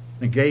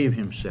and gave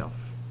Himself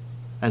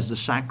as the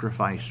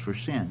sacrifice for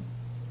sin.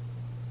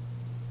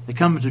 They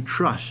come to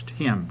trust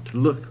Him, to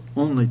look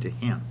only to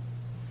Him.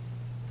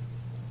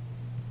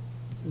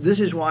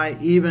 This is why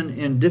even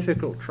in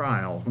difficult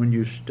trial, when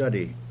you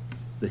study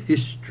the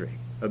history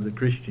of the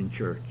Christian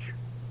church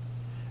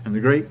and the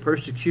great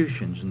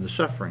persecutions and the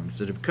sufferings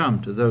that have come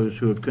to those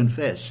who have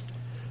confessed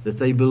that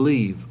they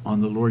believe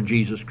on the Lord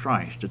Jesus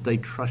Christ, that they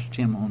trust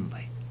Him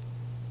only,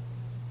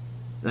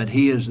 that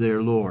He is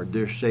their Lord,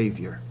 their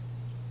Savior,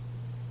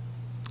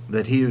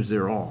 that He is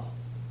their all.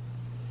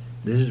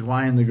 This is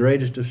why in the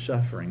greatest of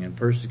suffering and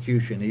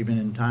persecution, even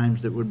in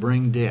times that would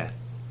bring death,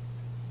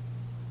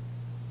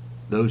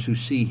 those who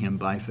see Him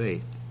by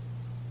faith,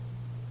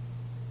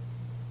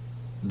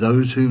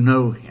 those who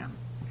know Him,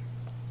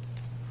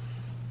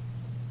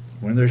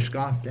 when they're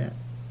scoffed at,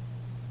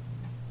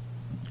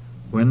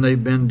 when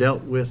they've been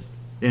dealt with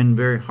in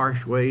very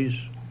harsh ways,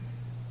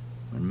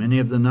 when many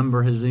of the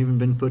number has even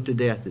been put to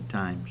death at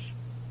times,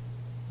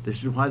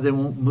 this is why they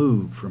won't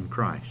move from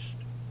Christ.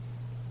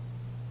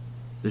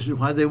 This is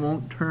why they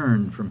won't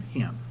turn from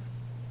Him,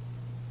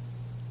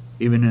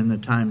 even in the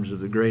times of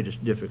the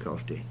greatest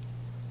difficulty.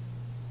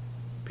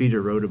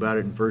 Peter wrote about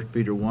it in 1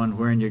 Peter 1,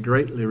 wherein you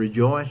greatly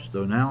rejoice,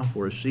 though now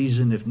for a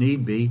season, if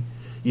need be,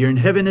 ye are in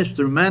heaviness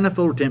through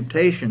manifold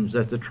temptations,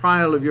 that the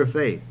trial of your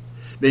faith,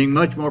 being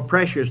much more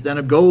precious than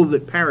of gold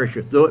that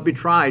perisheth, though it be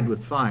tried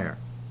with fire,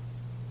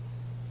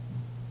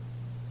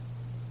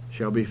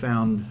 shall be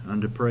found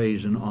unto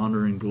praise and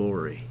honor and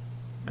glory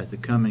at the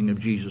coming of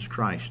Jesus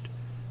Christ,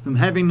 whom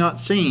having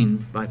not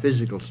seen by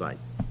physical sight,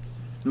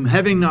 whom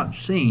having not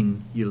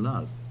seen ye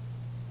love,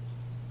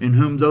 in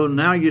whom though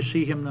now you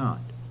see him not,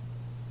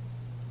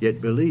 yet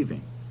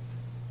believing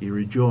ye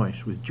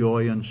rejoice with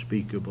joy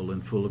unspeakable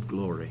and full of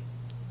glory.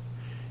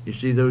 You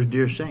see, those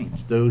dear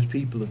saints, those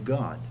people of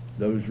God,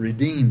 those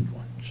redeemed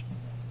ones,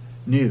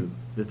 knew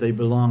that they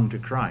belonged to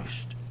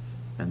Christ.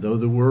 And though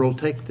the world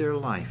take their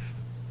life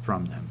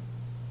from them,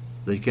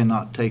 they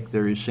cannot take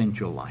their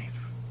essential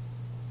life,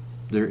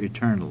 their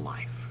eternal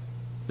life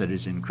that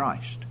is in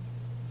Christ,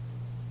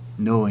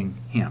 knowing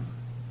him.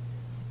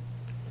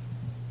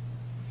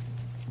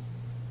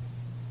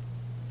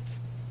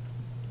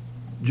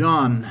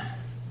 John,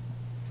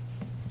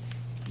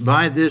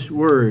 by this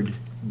word,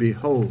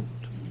 behold,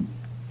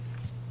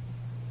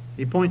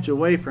 he points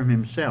away from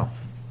himself.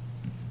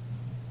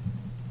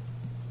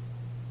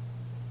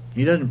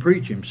 He doesn't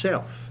preach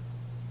himself.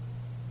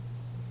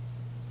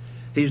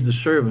 He's the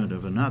servant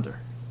of another.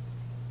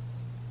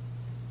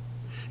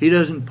 He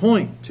doesn't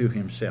point to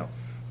himself.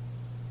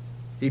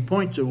 He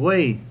points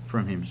away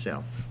from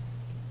himself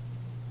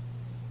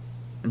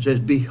and says,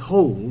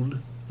 behold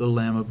the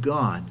Lamb of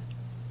God.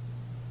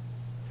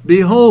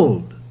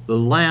 Behold the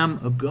Lamb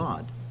of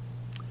God,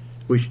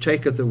 which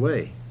taketh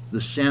away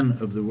the sin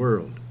of the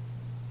world.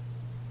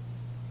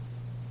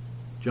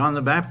 John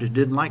the Baptist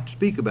didn't like to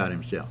speak about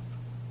himself.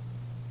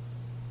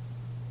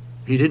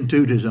 He didn't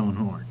toot his own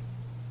horn.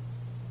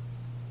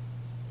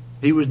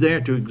 He was there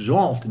to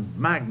exalt and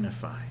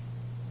magnify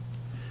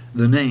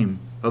the name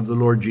of the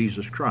Lord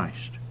Jesus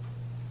Christ.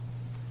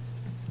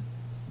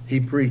 He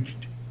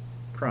preached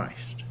Christ.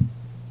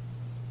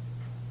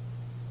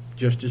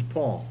 Just as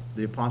Paul,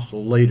 the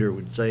apostle, later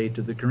would say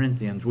to the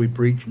Corinthians, we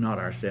preach not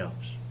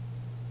ourselves,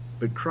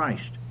 but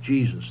Christ,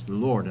 Jesus, the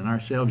Lord, and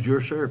ourselves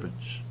your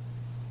servants,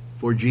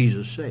 for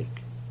Jesus' sake.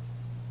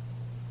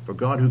 For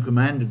God, who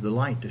commanded the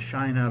light to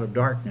shine out of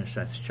darkness,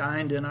 hath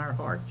shined in our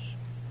hearts,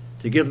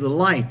 to give the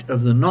light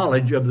of the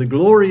knowledge of the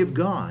glory of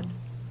God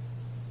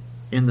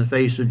in the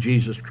face of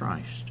Jesus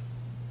Christ.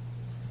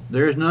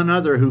 There is none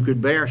other who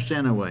could bear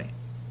sin away.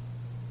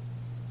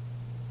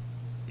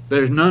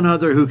 There's none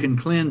other who can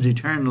cleanse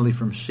eternally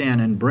from sin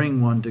and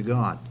bring one to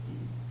God.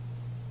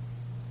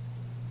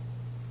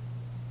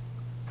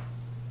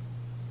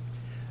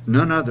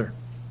 None other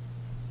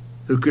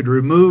who could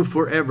remove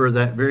forever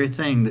that very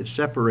thing that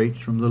separates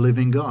from the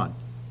living God.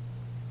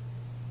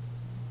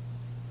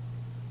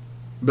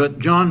 But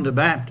John the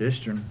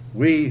Baptist, and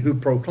we who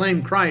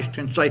proclaim Christ,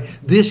 can say,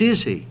 this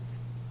is he.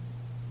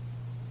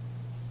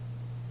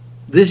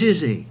 This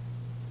is he.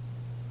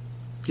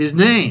 His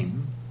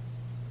name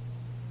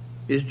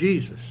is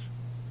Jesus.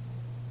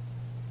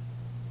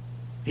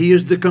 He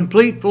is the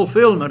complete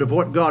fulfillment of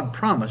what God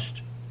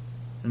promised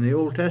in the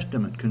Old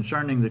Testament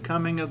concerning the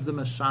coming of the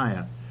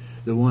Messiah,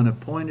 the one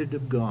appointed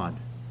of God,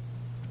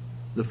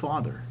 the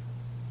Father,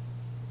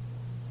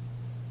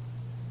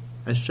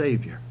 as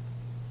Savior.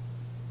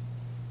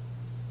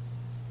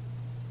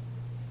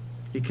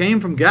 He came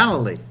from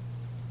Galilee.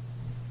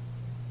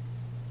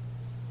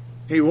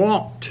 He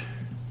walked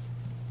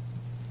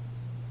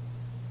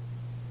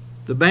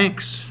the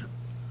banks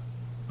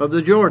of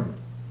the Jordan.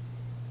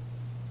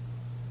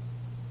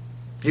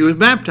 He was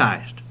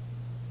baptized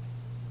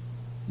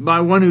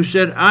by one who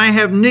said, I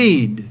have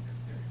need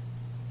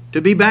to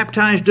be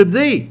baptized of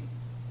thee,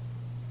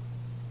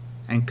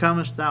 and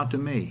comest thou to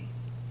me?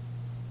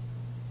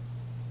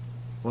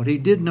 What he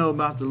did know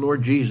about the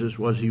Lord Jesus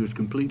was he was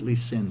completely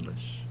sinless.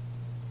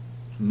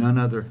 None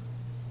other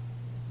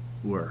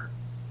were.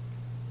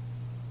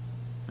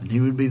 And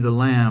he would be the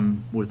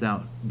Lamb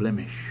without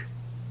blemish,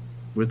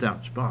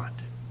 without spot.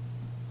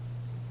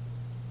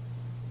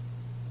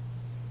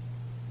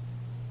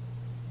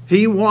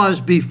 He was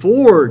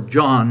before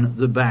John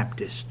the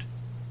Baptist,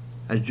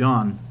 as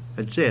John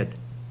had said,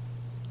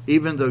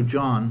 even though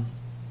John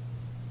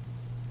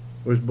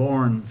was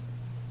born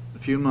a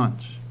few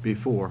months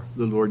before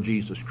the Lord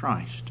Jesus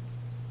Christ.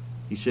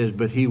 He says,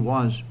 but he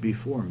was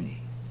before me.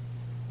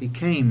 He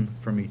came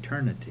from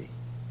eternity.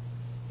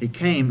 He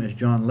came, as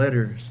John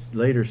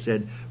later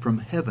said, from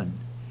heaven.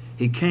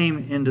 He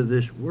came into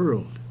this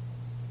world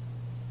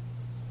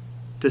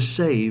to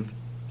save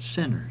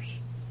sinners.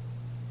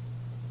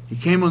 He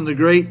came on the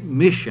great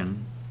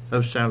mission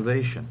of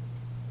salvation.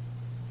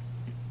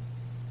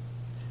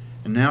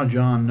 And now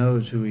John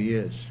knows who he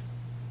is.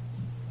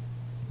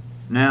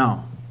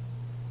 Now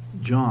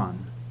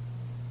John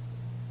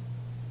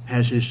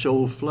has his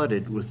soul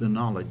flooded with the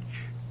knowledge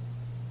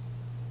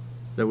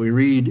that we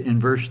read in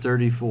verse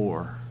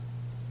 34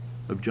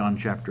 of John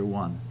chapter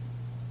 1.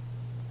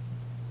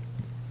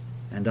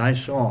 And I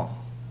saw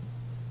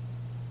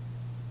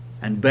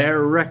and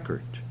bear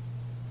record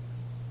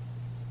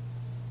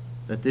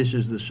that this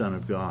is the Son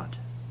of God.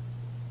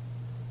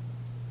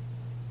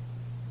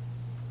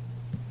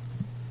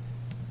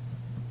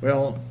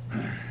 Well,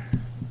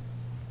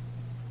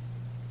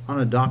 on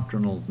a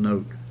doctrinal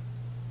note,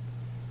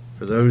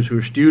 for those who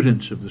are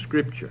students of the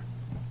Scripture,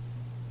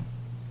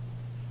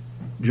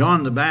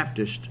 John the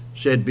Baptist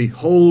said,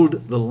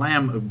 "Behold the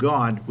Lamb of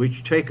God,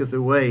 which taketh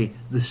away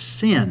the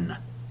sin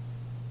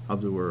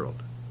of the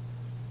world."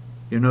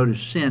 You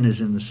notice sin is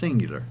in the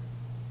singular,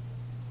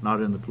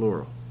 not in the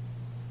plural.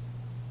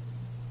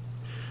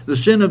 The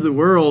sin of the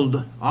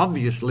world,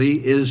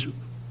 obviously, is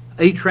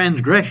a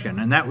transgression,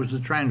 and that was the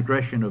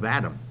transgression of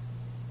Adam,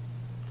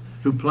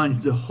 who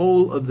plunged the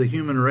whole of the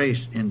human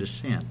race into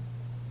sin.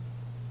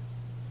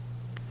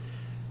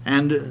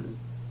 And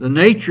the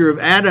nature of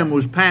Adam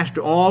was passed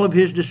to all of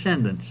his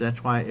descendants.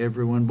 That's why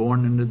everyone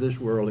born into this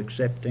world,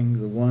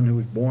 excepting the one who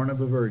was born of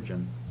a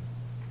virgin,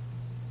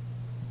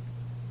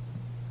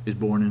 is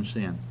born in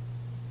sin.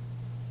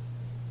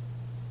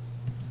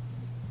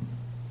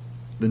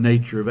 The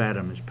nature of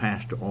Adam is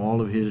passed to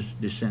all of his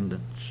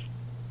descendants.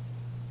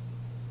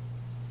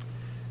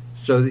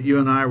 So that you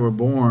and I were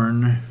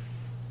born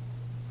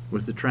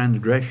with the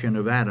transgression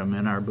of Adam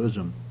in our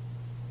bosom.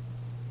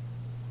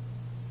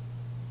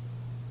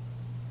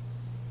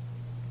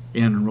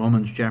 In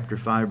Romans chapter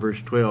 5, verse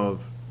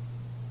 12,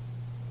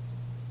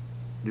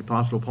 the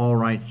Apostle Paul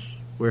writes,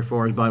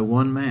 "Wherefore as by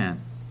one man,"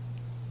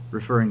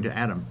 referring to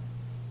Adam,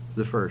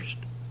 the first,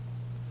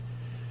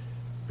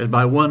 "as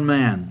by one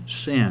man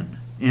sin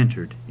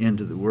entered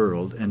into the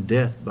world, and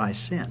death by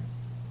sin.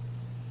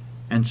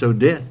 And so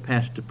death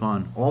passed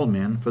upon all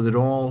men, for that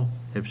all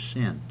have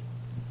sinned."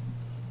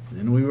 And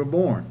then we were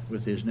born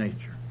with his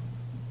nature.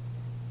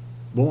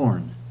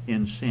 Born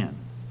in sin.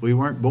 We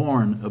weren't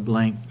born a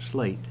blank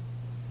slate.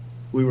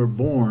 We were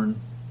born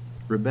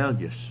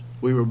rebellious.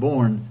 We were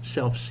born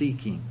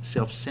self-seeking,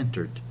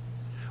 self-centered.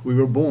 We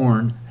were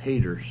born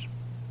haters.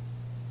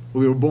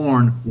 We were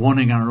born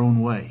wanting our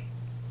own way.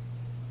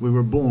 We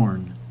were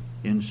born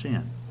in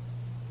sin.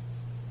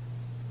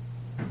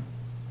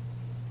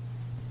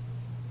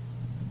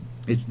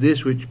 It's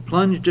this which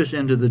plunged us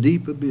into the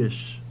deep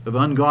abyss of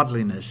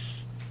ungodliness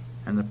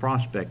and the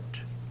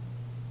prospect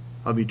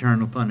of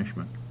eternal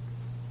punishment.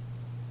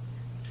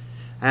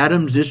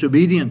 Adam's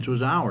disobedience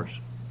was ours.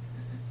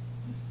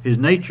 His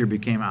nature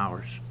became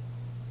ours.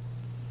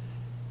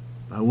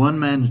 By one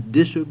man's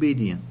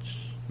disobedience,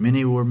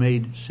 many were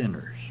made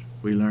sinners.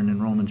 We learn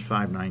in Romans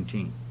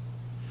 5:19.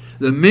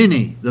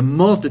 The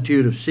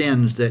multitude of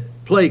sins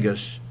that plague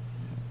us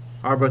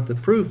are but the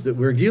proof that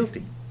we're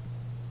guilty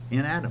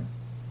in Adam.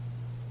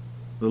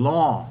 The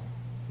law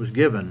was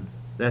given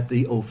that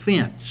the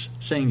offense,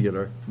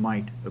 singular,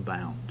 might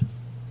abound,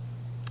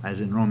 as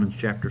in Romans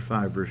chapter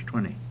 5, verse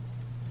 20.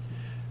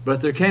 But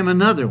there came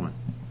another one.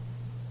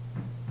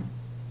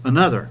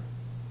 Another.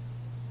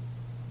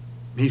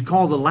 He's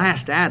called the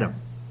last Adam,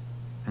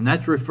 and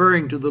that's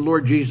referring to the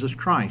Lord Jesus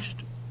Christ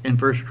in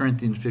 1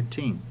 Corinthians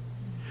 15.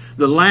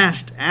 The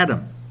last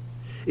Adam,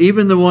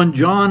 even the one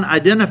John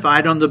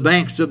identified on the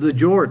banks of the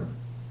Jordan.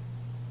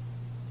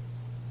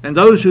 And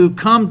those who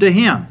come to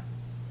him,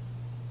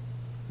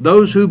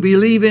 those who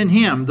believe in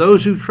him,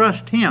 those who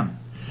trust him,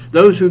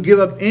 those who give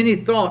up any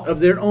thought of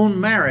their own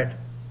merit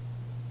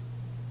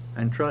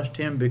and trust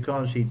him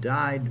because he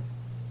died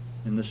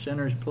in the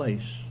sinner's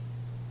place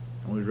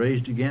and was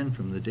raised again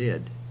from the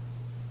dead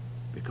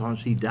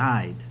because he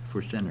died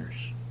for sinners.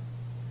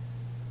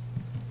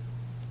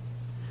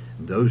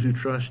 And those who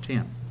trust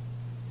him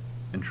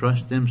and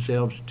trust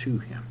themselves to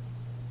him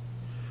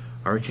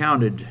are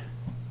accounted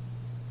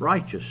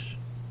righteous,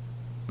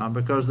 not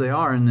because they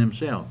are in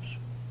themselves,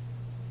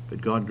 but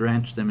God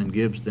grants them and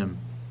gives them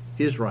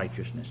his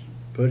righteousness,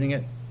 putting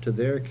it to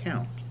their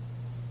account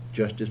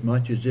just as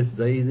much as if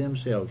they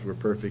themselves were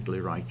perfectly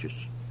righteous.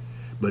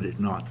 But it's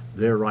not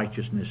their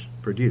righteousness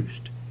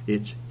produced.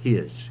 It's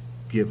his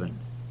given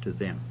to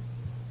them.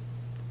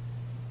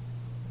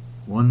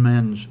 One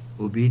man's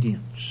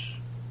obedience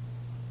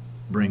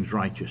brings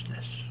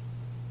righteousness.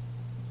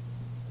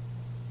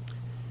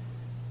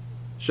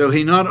 So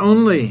he not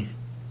only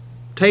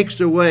takes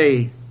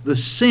away the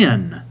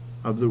sin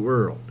of the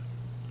world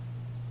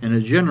in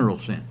a general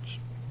sense,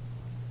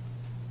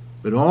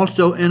 but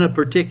also in a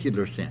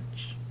particular sense.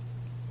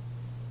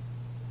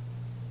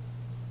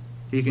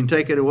 He can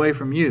take it away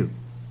from you.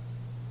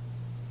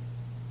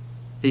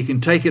 He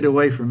can take it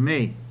away from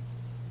me.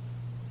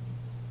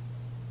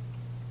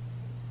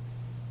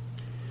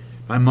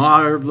 By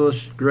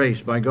marvelous grace,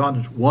 by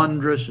God's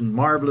wondrous and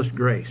marvelous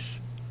grace,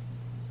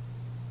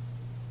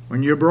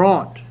 when you're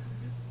brought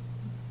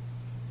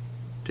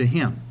to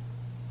him,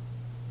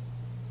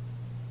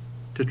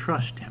 to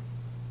trust him,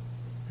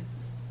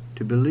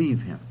 to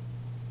believe him,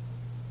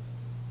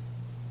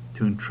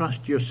 to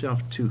entrust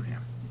yourself to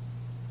him.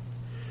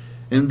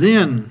 And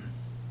then,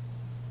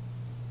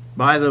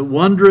 by the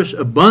wondrous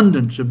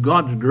abundance of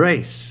God's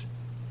grace,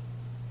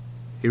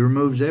 he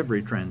removes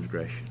every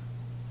transgression,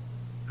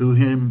 who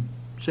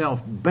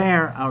himself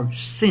bare our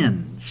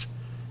sins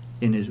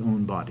in his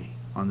own body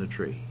on the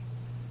tree.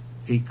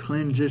 He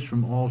cleanses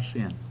from all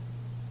sin.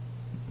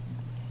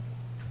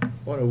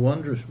 What a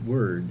wondrous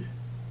word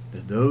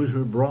that those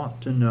who are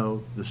brought to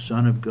know the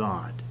Son of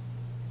God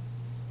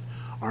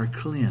are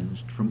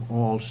cleansed from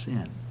all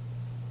sin,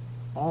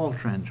 all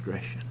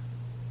transgression,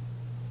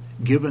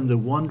 given the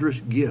wondrous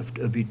gift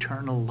of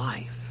eternal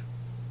life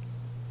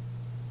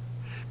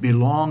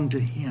belong to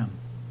Him.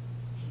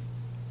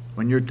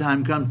 When your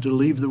time comes to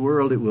leave the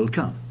world, it will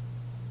come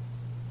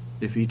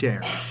if He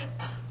tarries.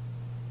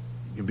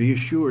 You can be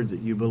assured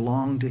that you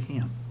belong to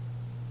Him,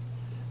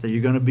 that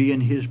you're going to be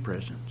in His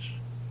presence,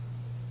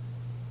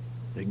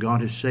 that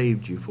God has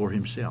saved you for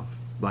Himself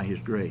by His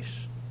grace.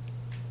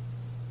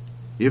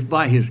 If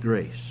by His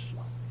grace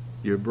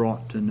you're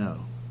brought to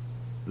know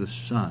the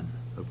Son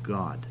of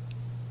God,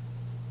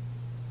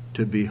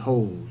 to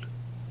behold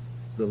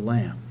the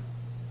Lamb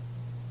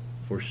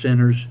for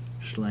sinners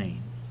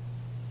slain,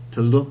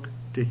 to look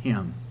to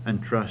Him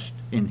and trust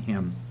in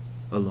Him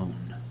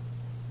alone.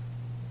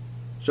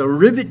 So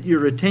rivet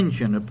your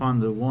attention upon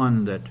the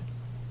one that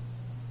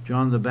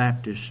John the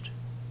Baptist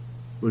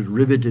was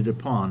riveted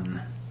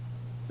upon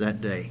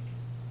that day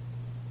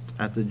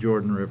at the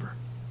Jordan River.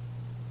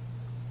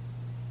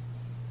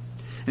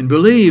 And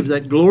believe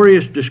that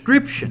glorious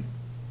description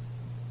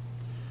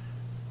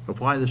of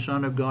why the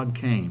Son of God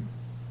came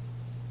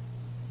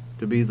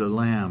to be the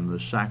Lamb, the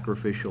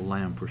sacrificial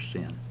Lamb for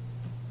sin.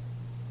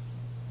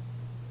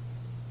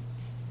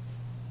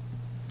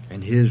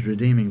 And His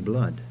redeeming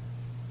blood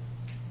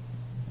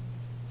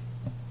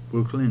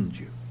will cleanse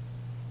you.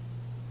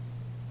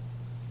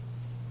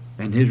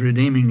 And His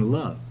redeeming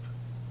love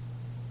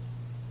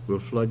will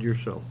flood your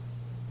soul.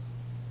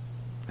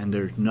 And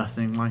there's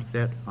nothing like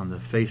that on the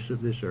face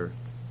of this earth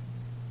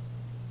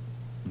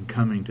in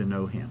coming to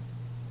know Him.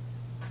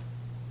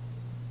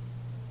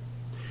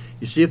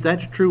 You see, if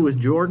that's true with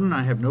Jordan,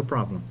 I have no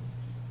problem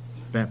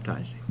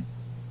baptizing.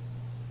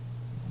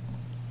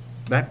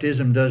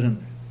 Baptism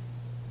doesn't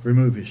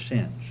remove his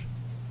sins.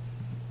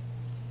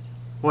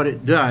 What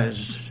it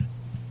does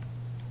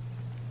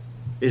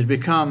is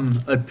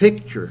become a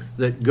picture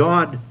that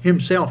God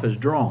Himself has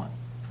drawn.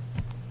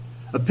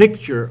 A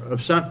picture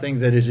of something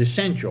that is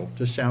essential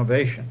to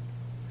salvation.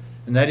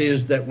 And that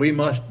is that we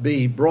must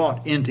be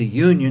brought into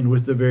union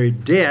with the very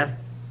death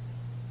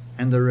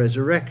and the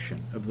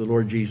resurrection of the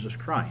Lord Jesus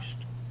Christ.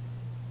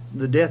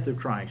 The death of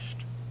Christ,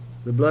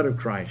 the blood of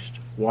Christ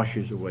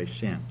washes away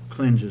sin,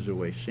 cleanses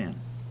away sin.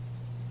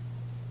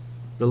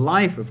 The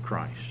life of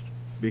Christ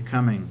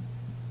becoming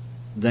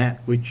that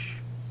which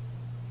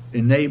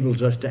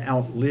enables us to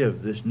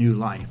outlive this new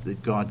life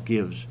that God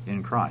gives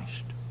in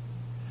Christ.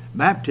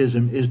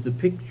 Baptism is the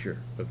picture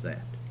of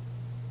that.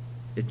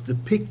 It's the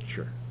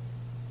picture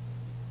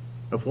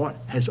of what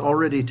has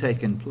already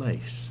taken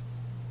place.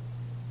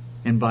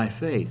 And by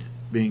faith,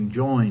 being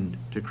joined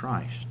to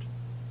Christ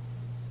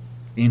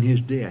in His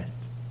death,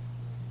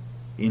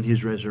 in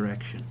His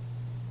resurrection,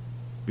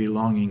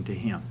 belonging to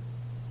Him.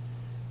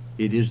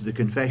 It is the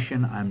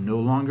confession, I'm no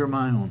longer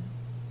my own.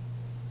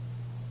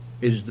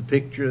 It is the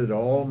picture that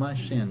all my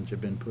sins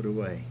have been put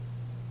away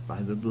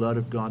by the blood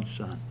of God's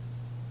Son.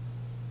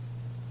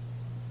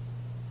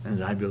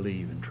 And I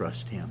believe and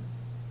trust Him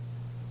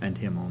and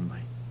Him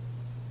only.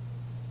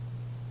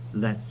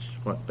 That's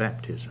what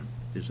baptism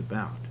is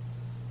about.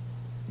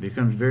 It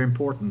becomes very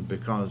important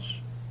because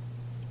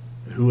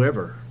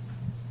whoever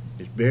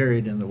is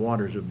buried in the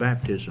waters of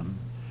baptism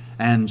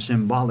and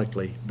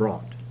symbolically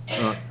brought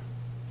up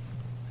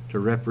to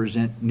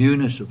represent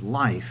newness of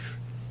life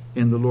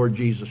in the Lord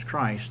Jesus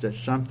Christ,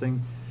 that's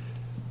something,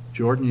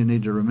 Jordan, you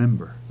need to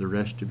remember the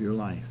rest of your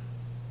life.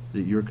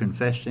 That you're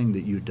confessing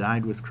that you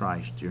died with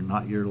Christ. You're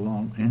not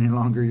any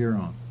longer your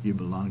own. You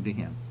belong to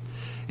Him.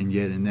 And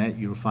yet in that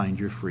you'll find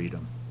your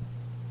freedom.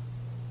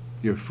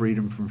 Your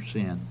freedom from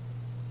sin.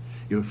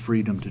 Your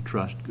freedom to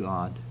trust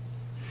God.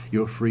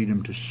 Your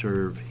freedom to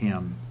serve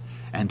Him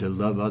and to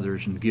love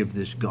others and give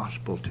this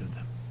gospel to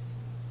them.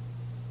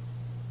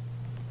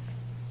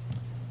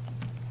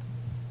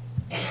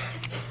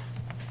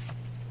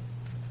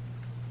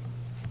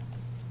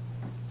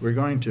 We're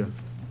going to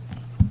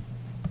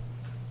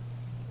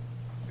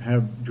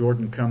have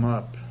Jordan come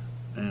up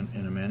in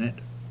a minute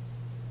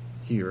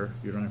here.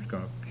 You don't have to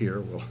come up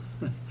here,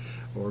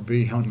 or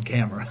be on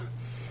camera,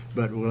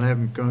 but we'll have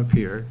him come up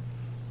here,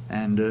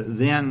 and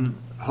then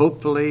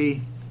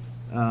hopefully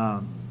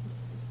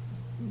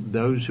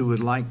those who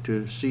would like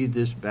to see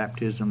this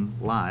baptism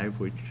live,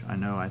 which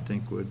I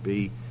think would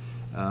be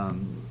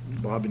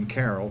Bob and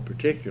Carol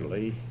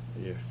particularly,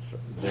 if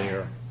they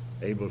are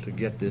able to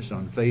get this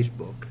on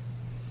Facebook,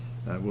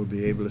 we'll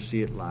be able to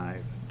see it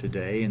live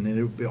today, and then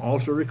it will be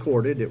also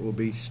recorded. It will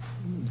be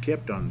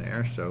kept on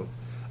there so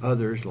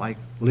others like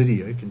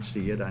Lydia can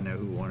see it. I know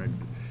who wanted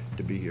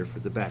to be here for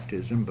the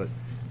baptism but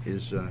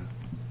is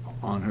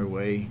on her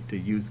way to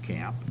youth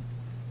camp.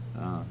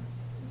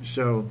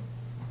 So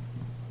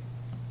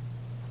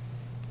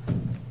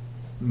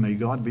may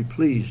God be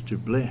pleased to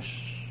bless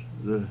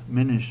the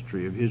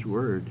ministry of His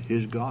Word,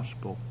 His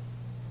gospel,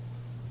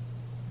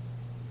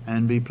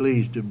 and be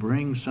pleased to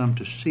bring some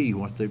to see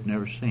what they've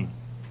never seen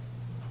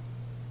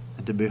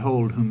and to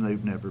behold whom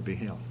they've never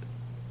beheld,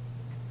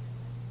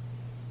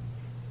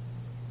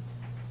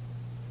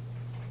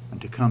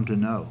 and to come to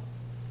know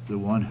the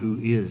one who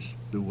is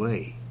the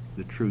way,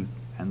 the truth,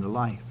 and the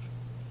life.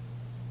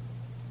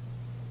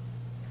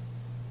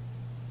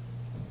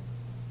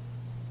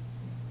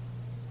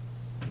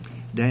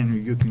 Daniel,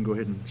 you can go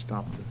ahead and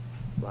stop the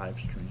live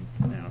stream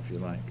now if you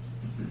like.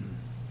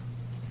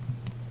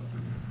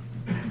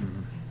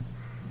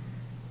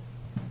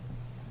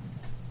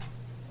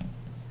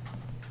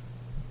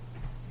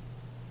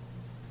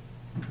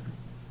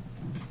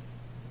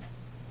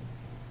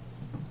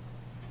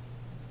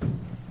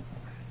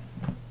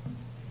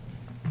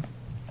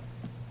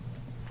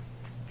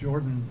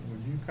 Jordan,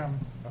 would you come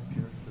up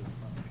here to the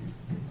front pew?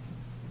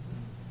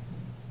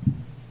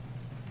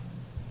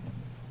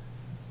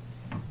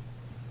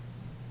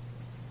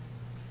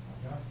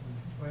 I've got some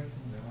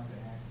questions I want to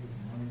ask you. If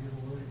you want to give a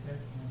word of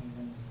testimony,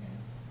 then you can.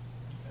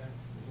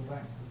 Go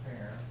back and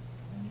prepare,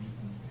 and you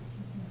can pick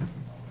some things.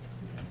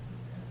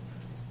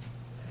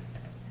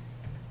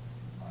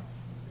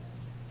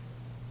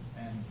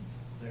 And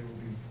they will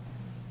be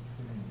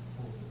putting the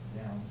pulpit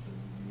down so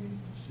you'll be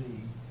able to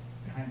see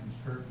behind these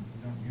curtains.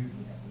 We don't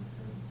usually have these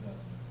curtains up.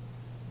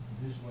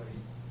 This way,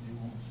 you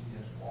won't see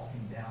us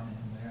walking down in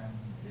there and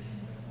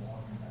getting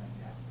walking back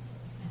out.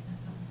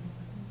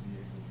 You'll be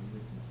able to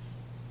witness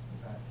the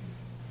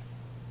baptism.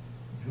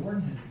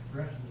 Jordan has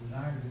expressed a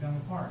desire to become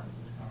a part of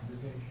this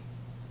congregation,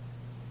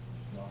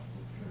 this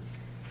gospel church.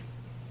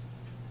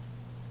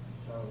 And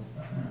so,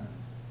 I'm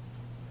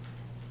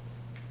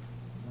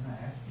going to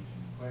ask you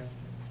some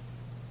questions.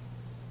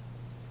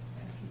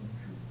 Answer them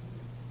truthfully.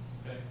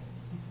 Okay.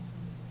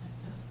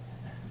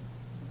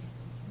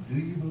 Do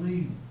you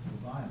believe the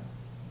Bible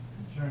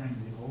concerning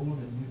the Old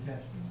and New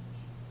Testaments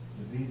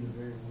to be the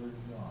very Word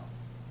of God,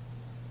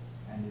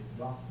 and its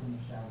doctrine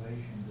of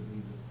salvation to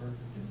be the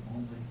perfect and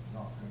only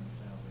doctrine of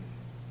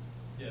salvation?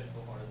 Yes,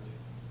 wholeheartedly.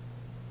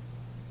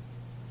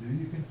 Do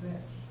you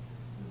confess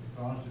that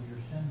because of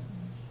your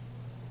sinfulness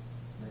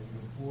that you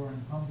abhor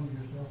and humble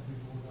yourself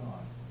before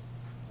God,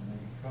 and that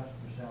you trust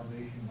for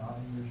salvation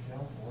not in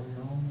yourself or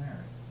your own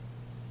merit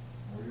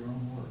or your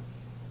own works,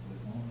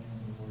 but only in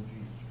the Lord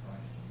Jesus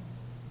Christ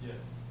alone?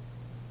 Yes.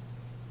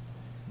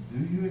 Do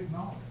you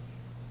acknowledge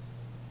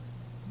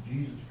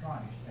Jesus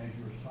Christ as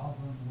your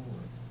sovereign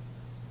Lord?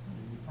 And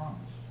do you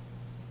promise,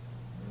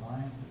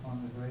 reliant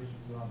upon the grace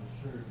of God, to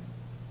serve Him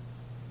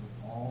with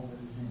all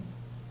that is in you,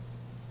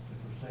 to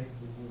forsake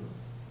the world,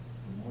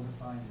 to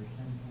mortify your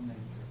sinful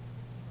nature,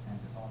 and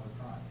to follow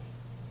Christ,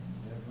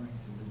 endeavoring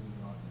to live a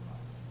godly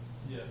life?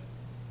 Yes.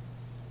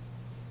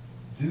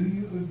 Do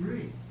you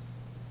agree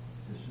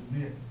to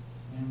submit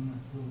in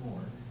the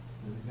Lord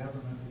to the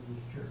government of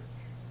this church,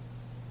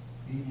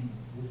 heeding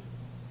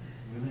wisdom,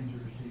 willing to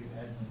receive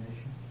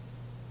admonition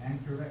and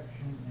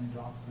correction in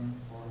doctrine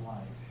or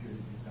life should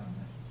it become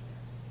necessary?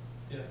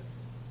 Yes.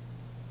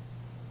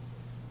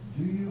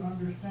 Do you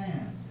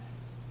understand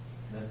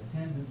that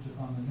attendance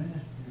upon the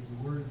ministry of the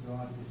Word of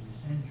God is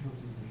essential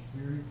to your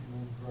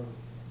spiritual growth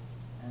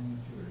and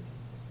maturity?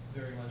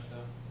 Very much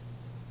so.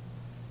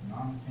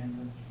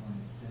 Non-attendance for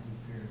an extended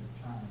period of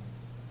time,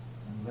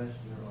 unless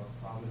there are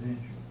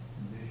providential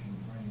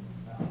conditions bringing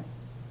about,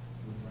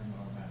 will bring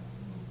our matter to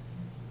move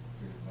in a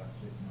period of about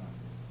 6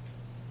 months.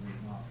 We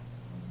are not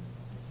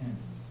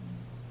attendance,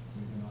 and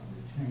we do not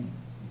retain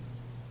people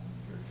in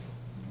the church.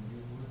 You want to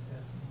give a word of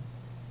testimony?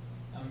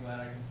 I'm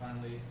glad I can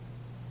finally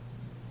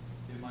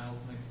give my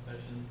ultimate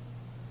confession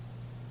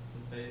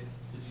of faith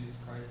to Jesus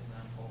Christ, and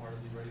I'm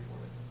wholeheartedly ready for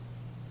it.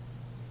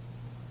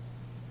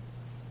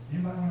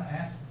 Anybody want to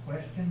ask a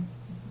question?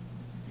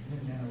 You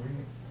can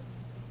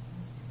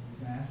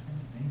ask him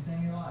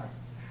anything you like.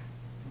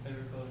 My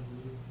favorite color is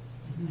blue.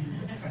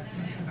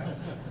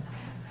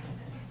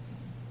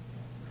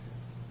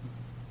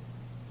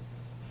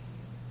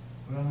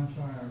 Well, I'm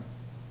sorry, I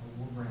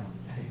wore brown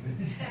today.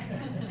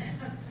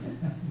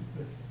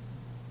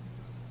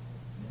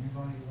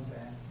 Anybody want to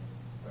ask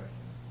a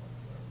question?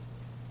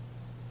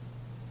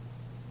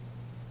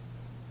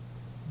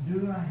 Do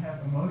I have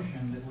a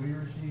motion that we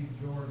receive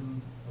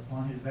Jordan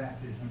upon his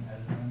baptism as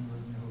a member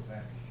of the New Hope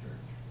Baptist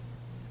Church?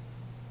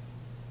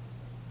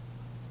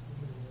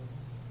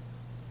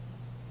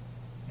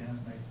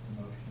 Kenneth makes the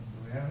motion. Do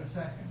we have a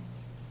second?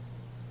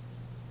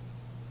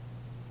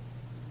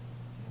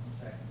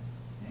 Second.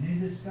 Any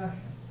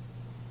discussion?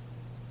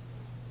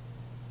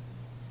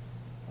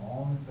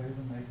 All in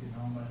favor make it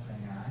known by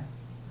saying aye.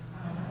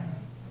 Aye.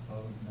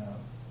 Opposed, no.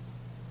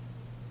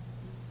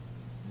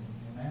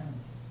 It's unanimous.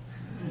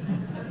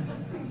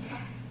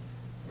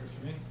 Works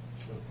for me.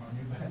 So upon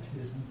your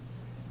baptism,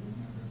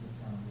 remember the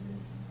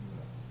congregation as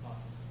well.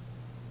 Awesome.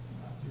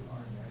 Not too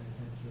hard, I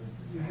just had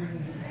surgery.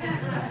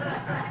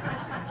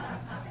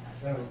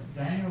 So,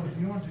 Daniel, if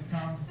you want to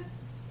come,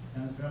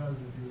 and the fellows,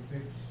 if you would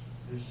fix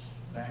this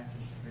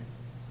baptistry,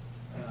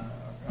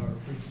 or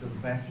fix the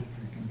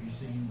baptistry can be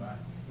seen by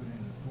putting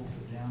the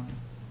pulpit down.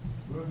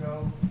 We'll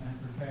go and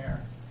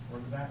prepare for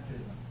the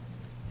baptism.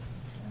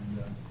 And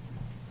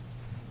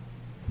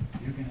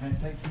you can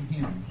take some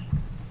hymns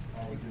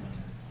while we do it.